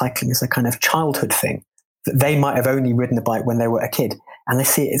almost cycling as a kind of childhood thing, that they might have only ridden a bike when they were a kid. And they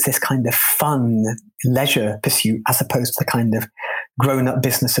see it as this kind of fun leisure pursuit as opposed to the kind of grown-up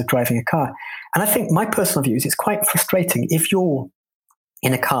business of driving a car. And I think my personal view is it's quite frustrating. If you're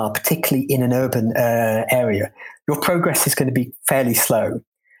in a car, particularly in an urban area, your progress is going to be fairly slow.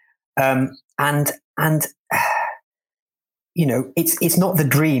 It's not the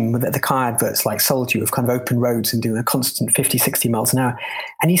dream that the car adverts sold you of kind of open roads and doing a constant 50, 60 miles an hour.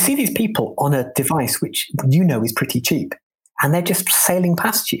 And you see these people on a device which is pretty cheap, and they're just sailing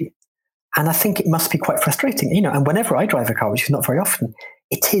past you. And I think it must be quite frustrating, and whenever I drive a car, which is not very often,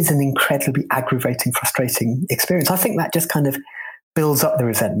 it is an incredibly aggravating, frustrating experience. I think that just kind of builds up the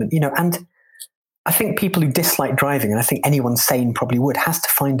resentment, and I think people who dislike driving, and I think anyone sane probably would, has to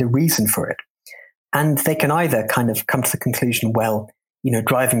find a reason for it. And they can either kind of come to the conclusion,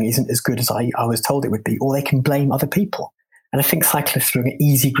 driving isn't as good as I was told it would be, or they can blame other people. And I think cyclists are an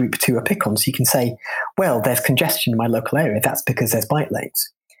easy group to pick on. So you can say, well, there's congestion in my local area. That's because there's bike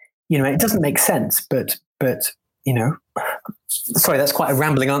lanes. It doesn't make sense, but sorry, that's quite a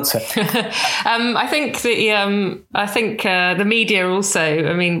rambling answer. I think the media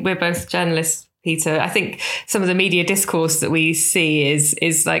also, we're both journalists, Peter. I think some of the media discourse that we see is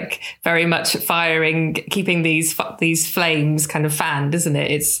very much firing, keeping these flames kind of fanned, isn't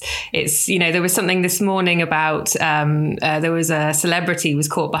it? It's there was something this morning about there was a celebrity who was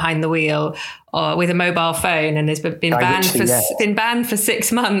caught behind the wheel with a mobile phone and has been banned for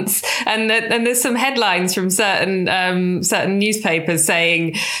 6 months. And there's some headlines from certain newspapers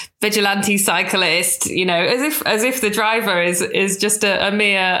saying vigilante cyclist, as if the driver is just a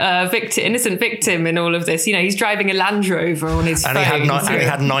mere innocent victim in all of this. He's driving a Land Rover on his phone. And he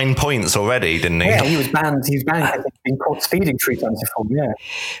had 9 points already, didn't he? Yeah, he was banned. He's been caught speeding 3 times before. Yeah.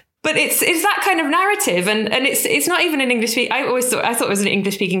 But it's that kind of narrative, and it's not even an English speaking. I thought it was an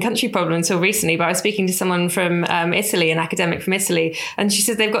English speaking country problem until recently. But I was speaking to someone from Italy, an academic from Italy, and she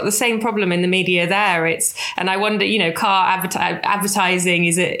said they've got the same problem in the media there. And I wonder, car advertising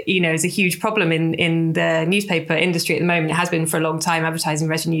is a huge problem in the newspaper industry at the moment. It has been for a long time. Advertising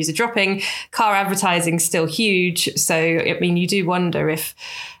revenues are dropping. Car advertising is still huge. So you do wonder if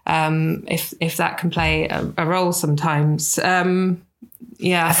that can play a role sometimes.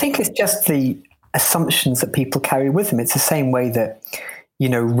 Yeah, I think it's just the assumptions that people carry with them. It's the same way that,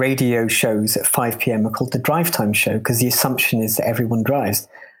 radio shows at 5 p.m. are called the drive time show because the assumption is that everyone drives.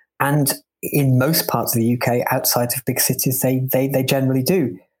 And, in most parts of the UK, outside of big cities, they generally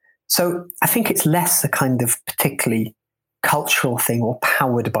do. So I think it's less a kind of particularly cultural thing or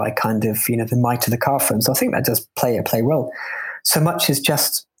powered by kind of, the might of the car firm. So I think that does play well. So much as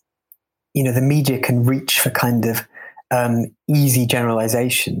just, the media can reach for kind of easy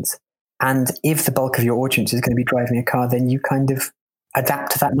generalizations. And if the bulk of your audience is going to be driving a car, then you kind of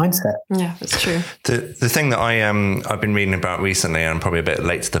adapt to that mindset. Yeah, that's true. The thing that I've been reading about recently, and I'm probably a bit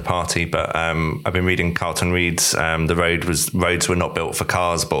late to the party, but I've been reading Carlton Reid's "The Roads Were Not Built for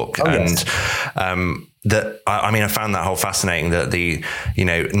Cars" book, yes. I found that whole fascinating. That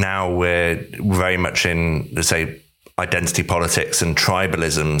now we're very much in, let's say, identity politics and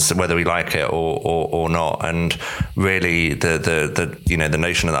tribalisms, whether we like it or not. And really, the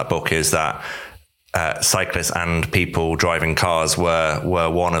notion of that book is that cyclists and people driving cars were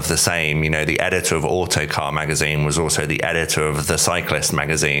one of the same. The editor of Autocar magazine was also the editor of the Cyclist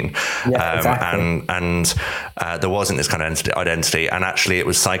magazine. Yeah, exactly. And there wasn't this kind of identity. And actually, it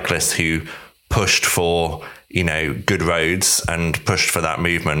was cyclists who pushed for good roads and pushed for that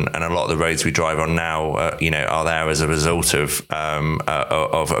movement. And a lot of the roads we drive on now, are there as a result of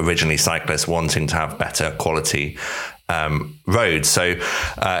originally cyclists wanting to have better quality roads. So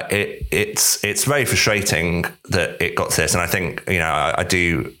it's very frustrating that it got to this. And I think,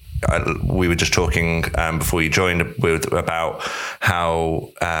 we were just talking before you joined about how,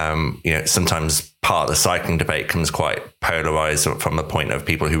 sometimes part of the cycling debate comes quite polarized from the point of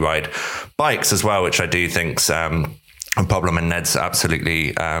people who ride bikes as well, which I do think's a problem. And Ned's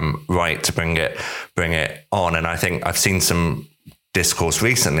absolutely right to bring it on. And I think I've seen some discourse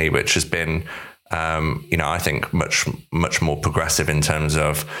recently, which has been, I think much more progressive in terms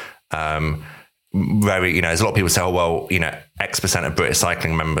of, there's a lot of people say, X% of British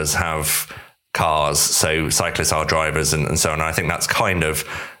cycling members have cars, so cyclists are drivers and so on. And I think that's kind of,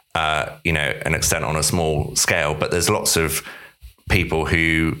 an extent on a small scale, but there's lots of people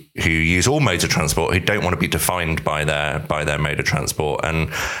who use all modes of transport who don't want to be defined by their mode of transport. And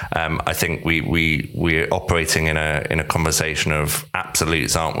I think we're operating in a conversation of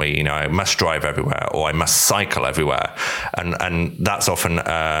absolutes, aren't we? I must drive everywhere or I must cycle everywhere. And that's often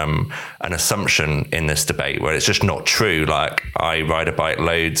an assumption in this debate where it's just not true. Like, I ride a bike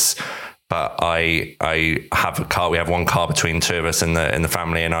loads, but I have a car. We have one car between two of us in the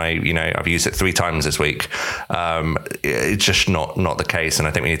family, and I've used it 3 times this week. It's just not the case, and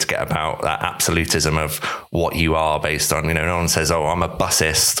I think we need to get about that absolutism of what you are based on. No one says, "Oh, I'm a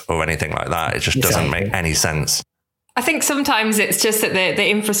busist" or anything like that. It just doesn't make any sense. I think sometimes it's just that the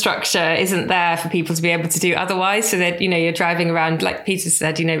infrastructure isn't there for people to be able to do otherwise. So that, you're driving around, like Peter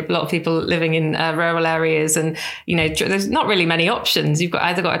said, a lot of people living in rural areas, and, there's not really many options. You've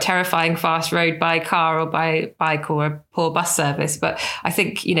either got a terrifying fast road by car or by bike, or a poor bus service. But I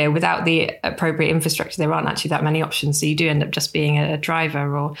think, without the appropriate infrastructure, there aren't actually that many options. So you do end up just being a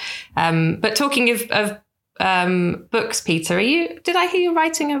driver. But talking of books, Peter, did I hear you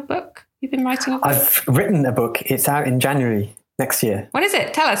writing a book? You've been writing a book? I've written a book. It's out in January next year. What is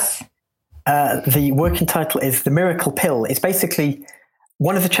it? Tell us. The working title is The Miracle Pill. It's basically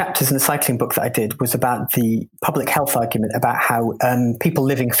one of the chapters in the cycling book that I did was about the public health argument about how people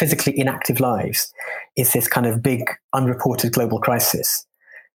living physically inactive lives is this kind of big unreported global crisis.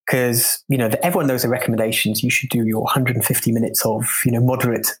 Because, everyone knows the recommendations. You should do your 150 minutes of,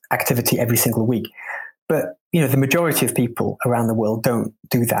 moderate activity every single week. But, the majority of people around the world don't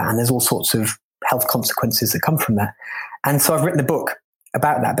do that. And there's all sorts of health consequences that come from that. And so I've written a book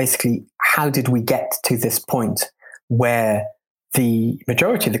about that. Basically, how did we get to this point where the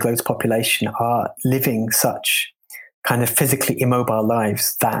majority of the globe's population are living such kind of physically immobile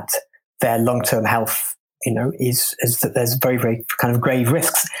lives that their long-term health, is that there's very, very kind of grave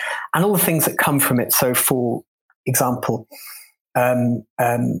risks and all the things that come from it. So, for example,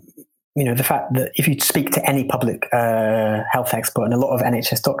 the fact that if you speak to any public health expert and a lot of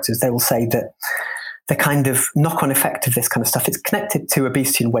NHS doctors, they will say that the kind of knock-on effect of this kind of stuff, it's connected to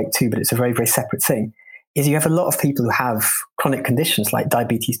obesity and weight too, but it's a very, very separate thing, is you have a lot of people who have chronic conditions like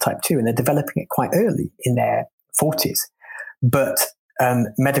diabetes type 2, and they're developing it quite early in their 40s. But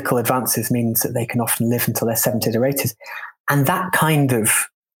medical advances means that they can often live until their 70s or 80s. And that kind of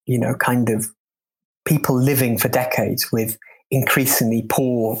people living for decades with increasingly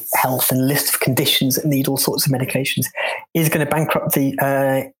poor health and list of conditions that need all sorts of medications is going to bankrupt the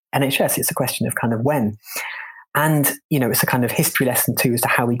NHS. It's a question of kind of when. And, it's a kind of history lesson too as to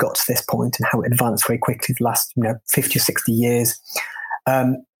how we got to this point and how it advanced very quickly the last, 50 or 60 years.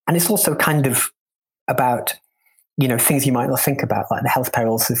 And it's also kind of about, things you might not think about, like the health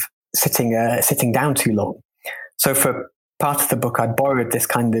perils of sitting down too long. So for part of the book, I borrowed this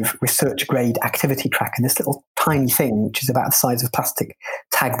kind of research grade activity tracker, this little tiny thing, which is about the size of a plastic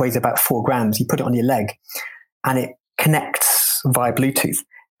tag, weighs about 4 grams. You put it on your leg and it connects via Bluetooth.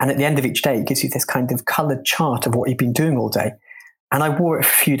 And at the end of each day, it gives you this kind of colored chart of what you've been doing all day. And I wore it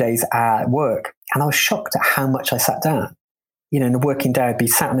for a few days at work, and I was shocked at how much I sat down. In a working day, I'd be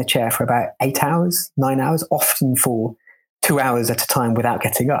sat in a chair for about 8 hours, 9 hours, often for 2 hours at a time without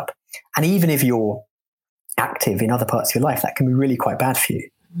getting up. And even if you're active in other parts of your life, that can be really quite bad for you.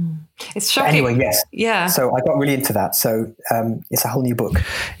 It's shocking. But anyway, yes. Yeah. So I got really into that. So it's a whole new book.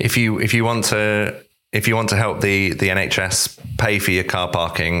 If you want to help the NHS pay for your car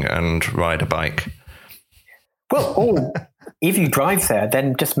parking and ride a bike. Well, or if you drive there,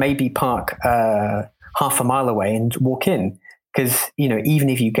 then just maybe park half a mile away and walk in. Because, even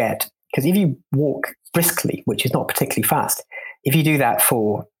if you walk briskly, which is not particularly fast, if you do that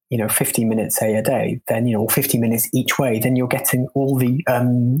for, 15 minutes, say, a day, then, or 50 minutes each way, then you're getting all the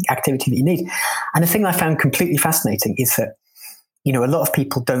activity that you need. And the thing I found completely fascinating is that, a lot of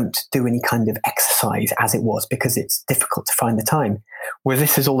people don't do any kind of exercise as it was because it's difficult to find the time. Where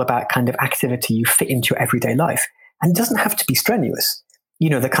this is all about kind of activity you fit into your everyday life. And it doesn't have to be strenuous.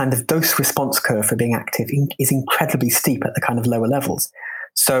 The kind of dose response curve for being active is incredibly steep at the kind of lower levels.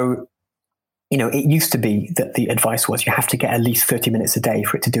 So, it used to be that the advice was you have to get at least 30 minutes a day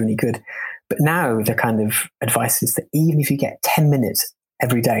for it to do any good. But now the kind of advice is that even if you get 10 minutes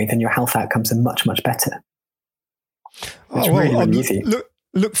every day, then your health outcomes are much, much better. It's really easy.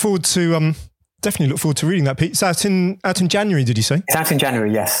 Look forward to definitely look forward to reading that, Pete. It's out in January, did you say? It's out in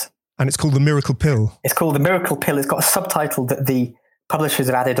January, yes. And it's called The Miracle Pill. It's called The Miracle Pill. It's got a subtitle that the publishers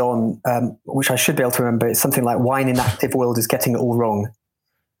have added on, which I should be able to remember. It's something like "Wine in the Active World is Getting It All Wrong."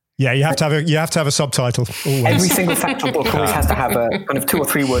 Yeah, you have to have a subtitle. Always. Every single factual book always has to have a kind of 2 or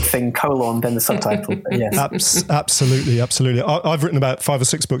 3 word thing, colon, then the subtitle. But yes. Absolutely. I've written about 5 or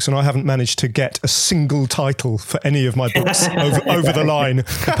 6 books, and I haven't managed to get a single title for any of my books over the line.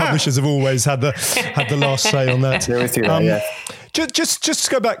 The publishers have always had the last say on that. They always do that, yeah. Just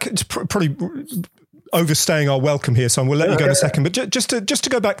to go back, it's probably overstaying our welcome here, so we'll let you go in a second. But just to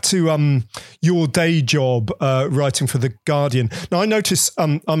go back to your day job writing for The Guardian. Now, I notice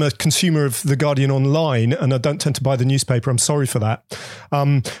I'm a consumer of The Guardian online, and I don't tend to buy the newspaper. I'm sorry for that.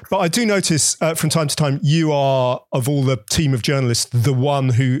 But I do notice from time to time you are, of all the team of journalists, the one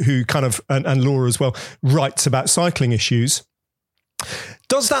who kind of, and Laura as well, writes about cycling issues.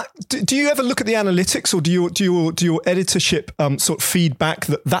 Does that? Do you ever look at the analytics, or do your editorship sort of feedback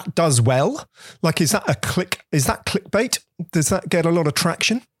that does well? Like, is that clickbait? Does that get a lot of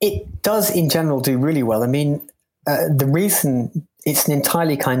traction? It does in general do really well. I mean, the reason it's an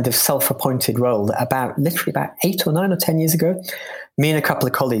entirely kind of self-appointed role that about 8 or 9 or 10 years ago, me and a couple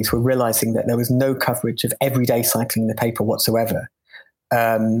of colleagues were realizing that there was no coverage of everyday cycling in the paper whatsoever.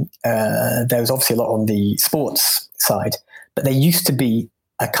 There was obviously a lot on the sports side, but there used to be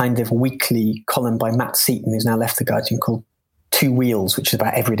a kind of weekly column by Matt Seaton, who's now left The Guardian, called Two Wheels, which is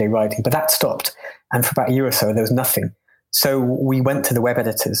about everyday riding. But that stopped. And for about a year or so, there was nothing. So we went to the web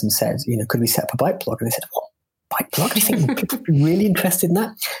editors and said, could we set up a bike blog? And they said, what, bike blog? Do you think people would be really interested in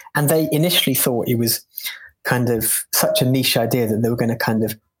that? And they initially thought it was kind of such a niche idea that they were going to kind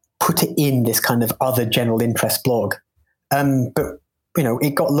of put it in this kind of other general interest blog. But,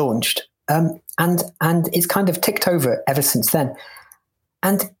 it got launched. And it's kind of ticked over ever since then.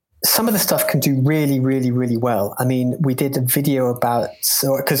 And some of the stuff can do really, really, really well. I mean, we did a video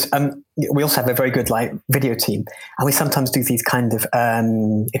because we also have a very good video team, and we sometimes do these kind of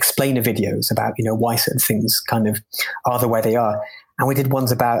explainer videos about why certain things kind of are the way they are. And we did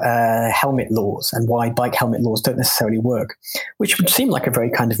ones about helmet laws and why bike helmet laws don't necessarily work, which would seem like a very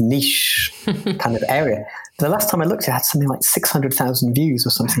kind of niche kind of area. But the last time I looked, it had something like 600,000 views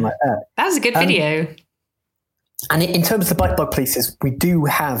or something like that. That was a good video. And in terms of the bike blog pieces, we do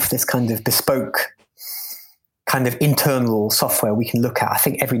have this kind of bespoke kind of internal software we can look at. I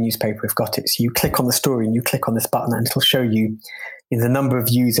think every newspaper have got it. So you click on the story and you click on this button and it'll show you the number of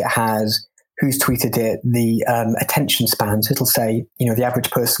views it has, who's tweeted it, the attention span. So it'll say, the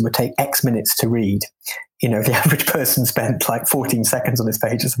average person would take X minutes to read. The average person spent like 14 seconds on this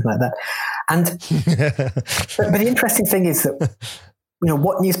page or something like that. And but the interesting thing is that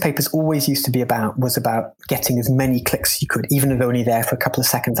what newspapers always used to be about was about getting as many clicks as you could, even if they're only there for a couple of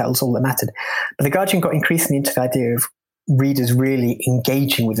seconds. That was all that mattered. But The Guardian got increasingly into the idea of readers really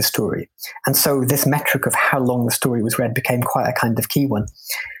engaging with the story. And so this metric of how long the story was read became quite a kind of key one.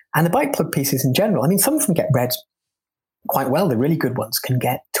 And the bike plug pieces in general, I mean, some of them get read quite well. The really good ones can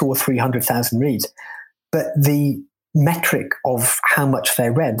get 200,000 or 300,000 reads. But the metric of how much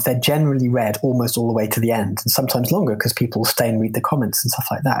they're read. They're generally read almost all the way to the end, and sometimes longer because people stay and read the comments and stuff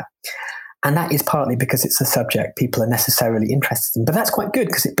like that. And that is partly because it's a subject people are necessarily interested in. But that's quite good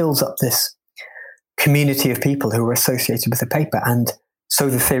because it builds up this community of people who are associated with the paper. And so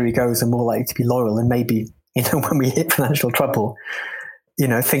the theory goes, are more likely to be loyal. And maybe, when we hit financial trouble,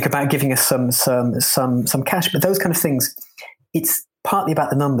 think about giving us some cash. But those kind of things, it's partly about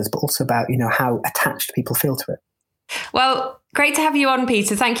the numbers, but also about, how attached people feel to it. Well, great to have you on,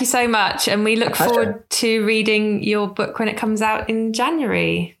 Peter. Thank you so much. And we look forward to reading your book when it comes out in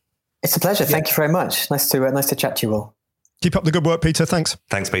January. It's a pleasure. Thank you very much. Nice to chat to you all. Keep up the good work, Peter. Thanks.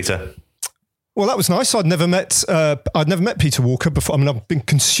 Thanks, Peter. Well, that was nice. I'd never met Peter Walker before. I mean, I've been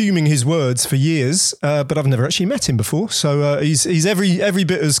consuming his words for years, but I've never actually met him before. So he's every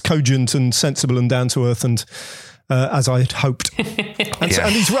bit as cogent and sensible and down to earth and as I had hoped. And, so,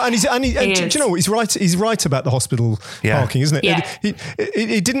 and he's right. And do you know what? He's right. He's right about the hospital parking, isn't it? Yeah.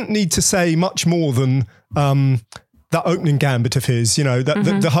 He didn't need to say much more than that opening gambit of his.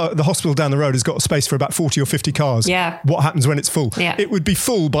 That the hospital down the road has got a space for about 40 or 50 cars. Yeah. What happens when it's full? Yeah. It would be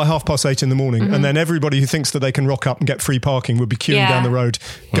full by 8:30 in the morning, and then everybody who thinks that they can rock up and get free parking would be queuing down the road,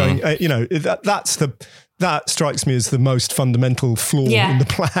 going. That strikes me as the most fundamental flaw in the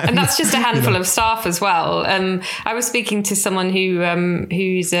plan. And that's just a handful of staff as well. I was speaking to someone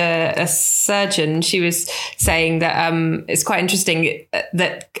who's a surgeon. She was saying that it's quite interesting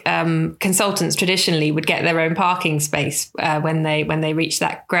that consultants traditionally would get their own parking space when they reach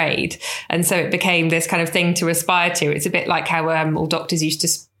that grade. And so it became this kind of thing to aspire to. It's a bit like how all doctors used to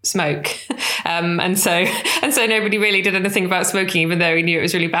smoke. And so nobody really did anything about smoking, even though we knew it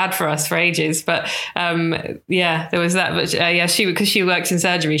was really bad for us for ages. But there was that. But because she works in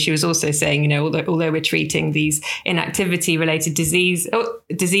surgery, she was also saying, although we're treating these inactivity related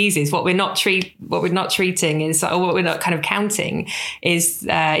diseases, what we're not treating is, or what we're not kind of counting is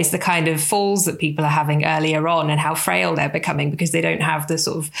the kind of falls that people are having earlier on and how frail they're becoming because they don't have the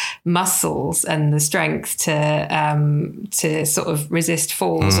sort of muscles and the strength to sort of resist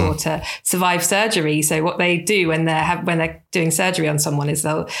falls or to survive surgery. So what they do when they're doing surgery on someone is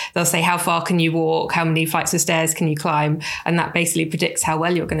they'll say, how far can you walk? How many flights of stairs can you climb? And that basically predicts how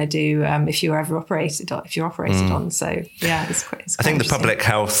well you're going to do if you're ever operated on. So it's quite I think the public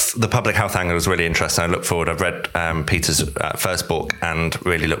health angle is really interesting. I look forward. I've read Peter's first book and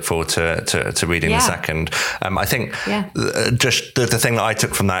really look forward to reading the second. I think just the thing that I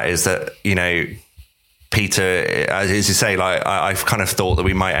took from that is that, Peter, as you say, like I've kind of thought that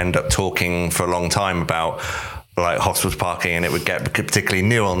we might end up talking for a long time about like hospital parking, and it would get particularly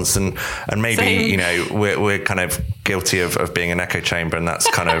nuanced, and maybe we're kind of guilty of being an echo chamber, and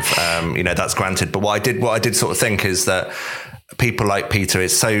that's kind of that's granted. But what I did sort of think is that people like Peter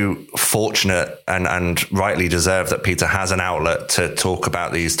is so fortunate and rightly deserved that Peter has an outlet to talk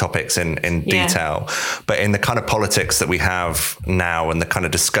about these topics in detail. But in the kind of politics that we have now and the kind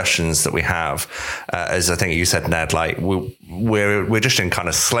of discussions that we have, as I think you said, Ned, like we're just in kind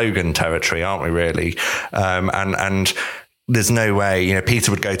of slogan territory, aren't we, really? And there's no way, Peter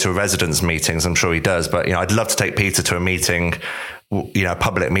would go to residents' meetings. I'm sure he does. But, I'd love to take Peter to a meeting, a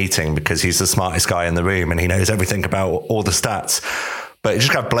public meeting, because he's the smartest guy in the room and he knows everything about all the stats. But you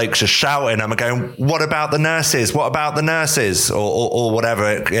just got blokes just shouting and going, what about the nurses? What about the nurses? Or whatever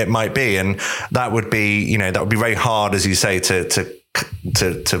it might be. And that would be, that would be very hard, as you say, to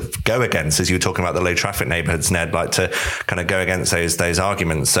go against, as you were talking about the low traffic neighborhoods, Ned, like to kind of go against those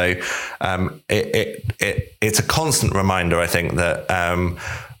arguments. So it's a constant reminder, I think, that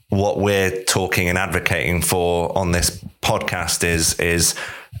what we're talking and advocating for on this podcast is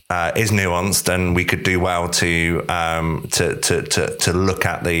nuanced, and we could do well to look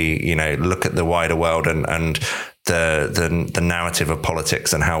at the wider world and the narrative of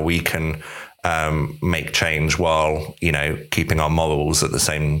politics and how we can make change while keeping our morals at the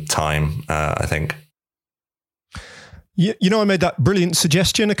same time. I think. I made that brilliant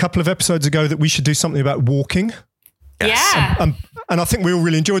suggestion a couple of episodes ago that we should do something about walking. Yes. Yeah. And I think we all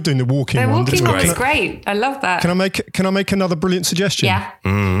really enjoyed doing the walking one. The walking one was great. I love that. Can I make another brilliant suggestion? Yeah.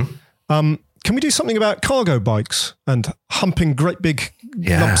 Mm-hmm. Can we do something about cargo bikes and humping great big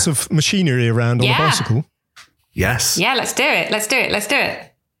lumps of machinery around on a bicycle? Yes. Yeah, let's do it.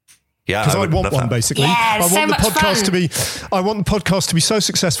 Yeah, because I want one basically. Yeah, I want the podcast to be so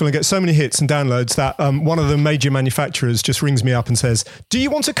successful and get so many hits and downloads that one of the major manufacturers just rings me up and says, "Do you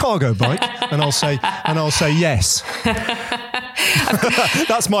want a cargo bike?" and I'll say yes.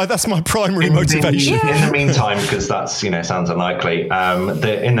 That's my primary motivation. In the meantime, because that's sounds unlikely.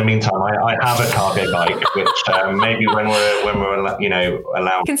 In the meantime, I have a cargo bike, which maybe when we're allowed,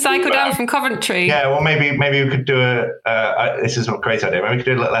 you can cycle down from Coventry. Yeah, well, maybe we could do this is a great idea. Maybe we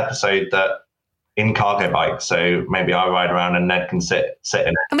could do a little episode that in cargo bike. So maybe I ride around and Ned can sit in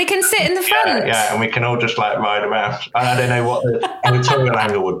it. And we can sit in the front. Yeah, and we can all just ride around. I don't know what the editorial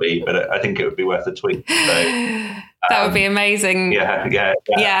angle would be, but I think it would be worth a tweet. So, that would be amazing.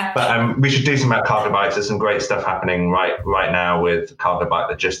 Yeah. But we should do some about cargo bikes. There's some great stuff happening right now with cargo bike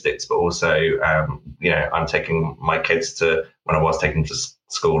logistics, but also, I'm taking my kids when I was taking them to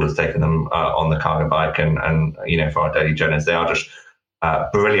school, is taking them on the cargo bike and for our daily journeys. They are just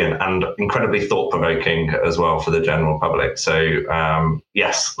brilliant and incredibly thought-provoking as well for the general public. So,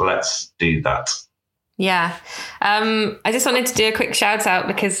 yes, let's do that. Yeah. I just wanted to do a quick shout out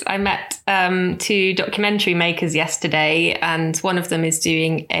because I met two documentary makers yesterday, and one of them is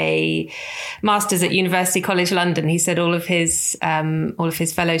doing a master's at University College London. He said all of his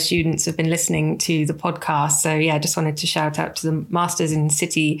fellow students have been listening to the podcast. So yeah, I just wanted to shout out to the masters in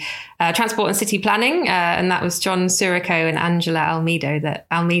city transport and city planning, and that was John Surico and Angela Almeida.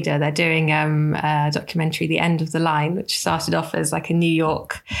 They're doing a documentary, The End of the Line, which started off as like a New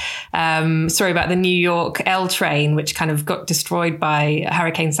York story about the New York L train, which kind of got destroyed by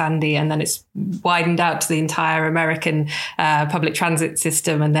Hurricane Sandy, and then it's widened out to the entire American public transit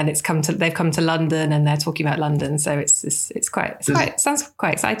system, and then they've come to London, and they're talking about London. So it sounds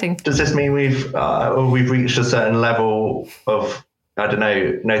quite exciting. Does this mean we've reached a certain level of, I don't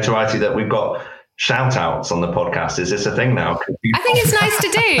know, notoriety that we've got shout outs on the podcast? Is this a thing now? I think it's nice to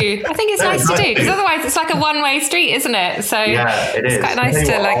do. Because otherwise it's like a one-way street, isn't it? So yeah, it is. It's quite nice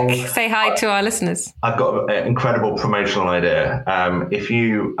to say hi to our listeners. I've got an incredible promotional idea. If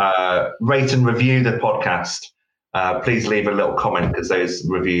you rate and review the podcast, please leave a little comment, because those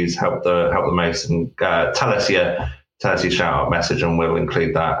reviews help the most, and tell us your shout out message, and we'll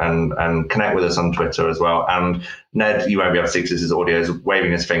include that, and connect with us on Twitter as well. And Ned, you won't be able to see because his audio is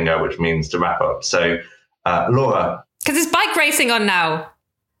waving his finger, which means to wrap up. So Laura. Because it's bike racing on now.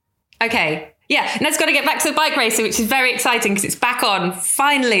 Okay. Yeah. Ned's got to get back to the bike racing, which is very exciting because it's back on.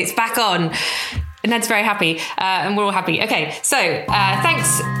 Finally, it's back on. Ned's very happy, and we're all happy. Okay, so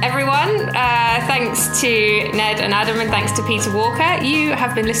thanks, everyone. Thanks to Ned and Adam, and thanks to Peter Walker. You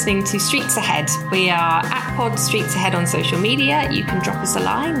have been listening to Streets Ahead. We are at Pod Streets Ahead on social media. You can drop us a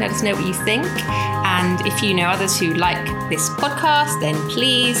line, let us know what you think. And if you know others who like this podcast, then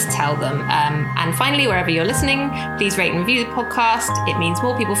please tell them. And finally, wherever you're listening, please rate and review the podcast. It means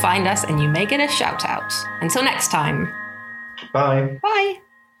more people find us, and you may get a shout out. Until next time. Bye. Bye.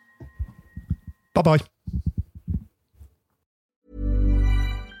 Bye-bye.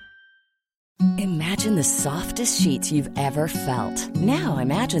 Imagine the softest sheets you've ever felt. Now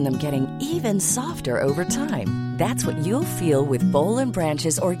imagine them getting even softer over time. That's what you'll feel with Boll &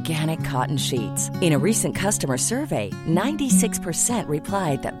 Branch's organic cotton sheets. In a recent customer survey, 96%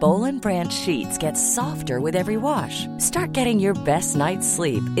 replied that Boll & Branch sheets get softer with every wash. Start getting your best night's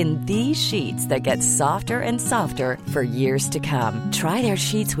sleep in these sheets that get softer and softer for years to come. Try their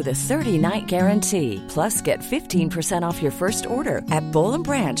sheets with a 30-night guarantee. Plus, get 15% off your first order at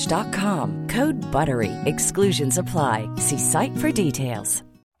BollandBranch.com. Code BUTTERY. Exclusions apply. See site for details.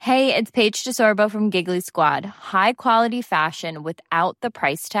 Hey, it's Paige DeSorbo from Giggly Squad. High quality fashion without the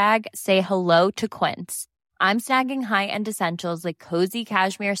price tag. Say hello to Quince. I'm snagging high-end essentials like cozy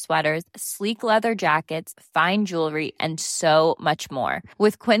cashmere sweaters, sleek leather jackets, fine jewelry, and so much more.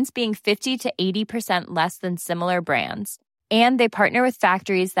 With Quince being 50 to 80% less than similar brands. And they partner with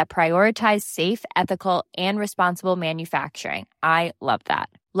factories that prioritize safe, ethical, and responsible manufacturing. I love that.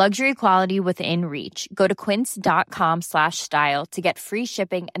 Luxury quality within reach. Go to quince.com/style to get free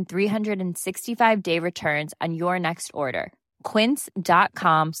shipping and 365-day returns on your next order.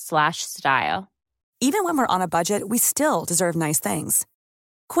 Quince.com/style. Even when we're on a budget, we still deserve nice things.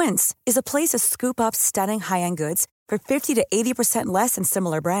 Quince is a place to scoop up stunning high-end goods for 50 to 80% less than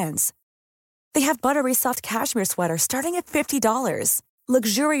similar brands. They have buttery soft cashmere sweaters starting at $50,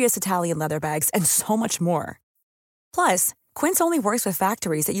 luxurious Italian leather bags, and so much more. Plus, Quince only works with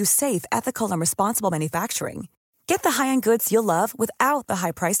factories that use safe, ethical, and responsible manufacturing. Get the high-end goods you'll love without the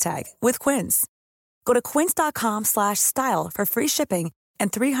high price tag with Quince. Go to quince.com/style for free shipping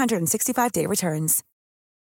and 365-day returns.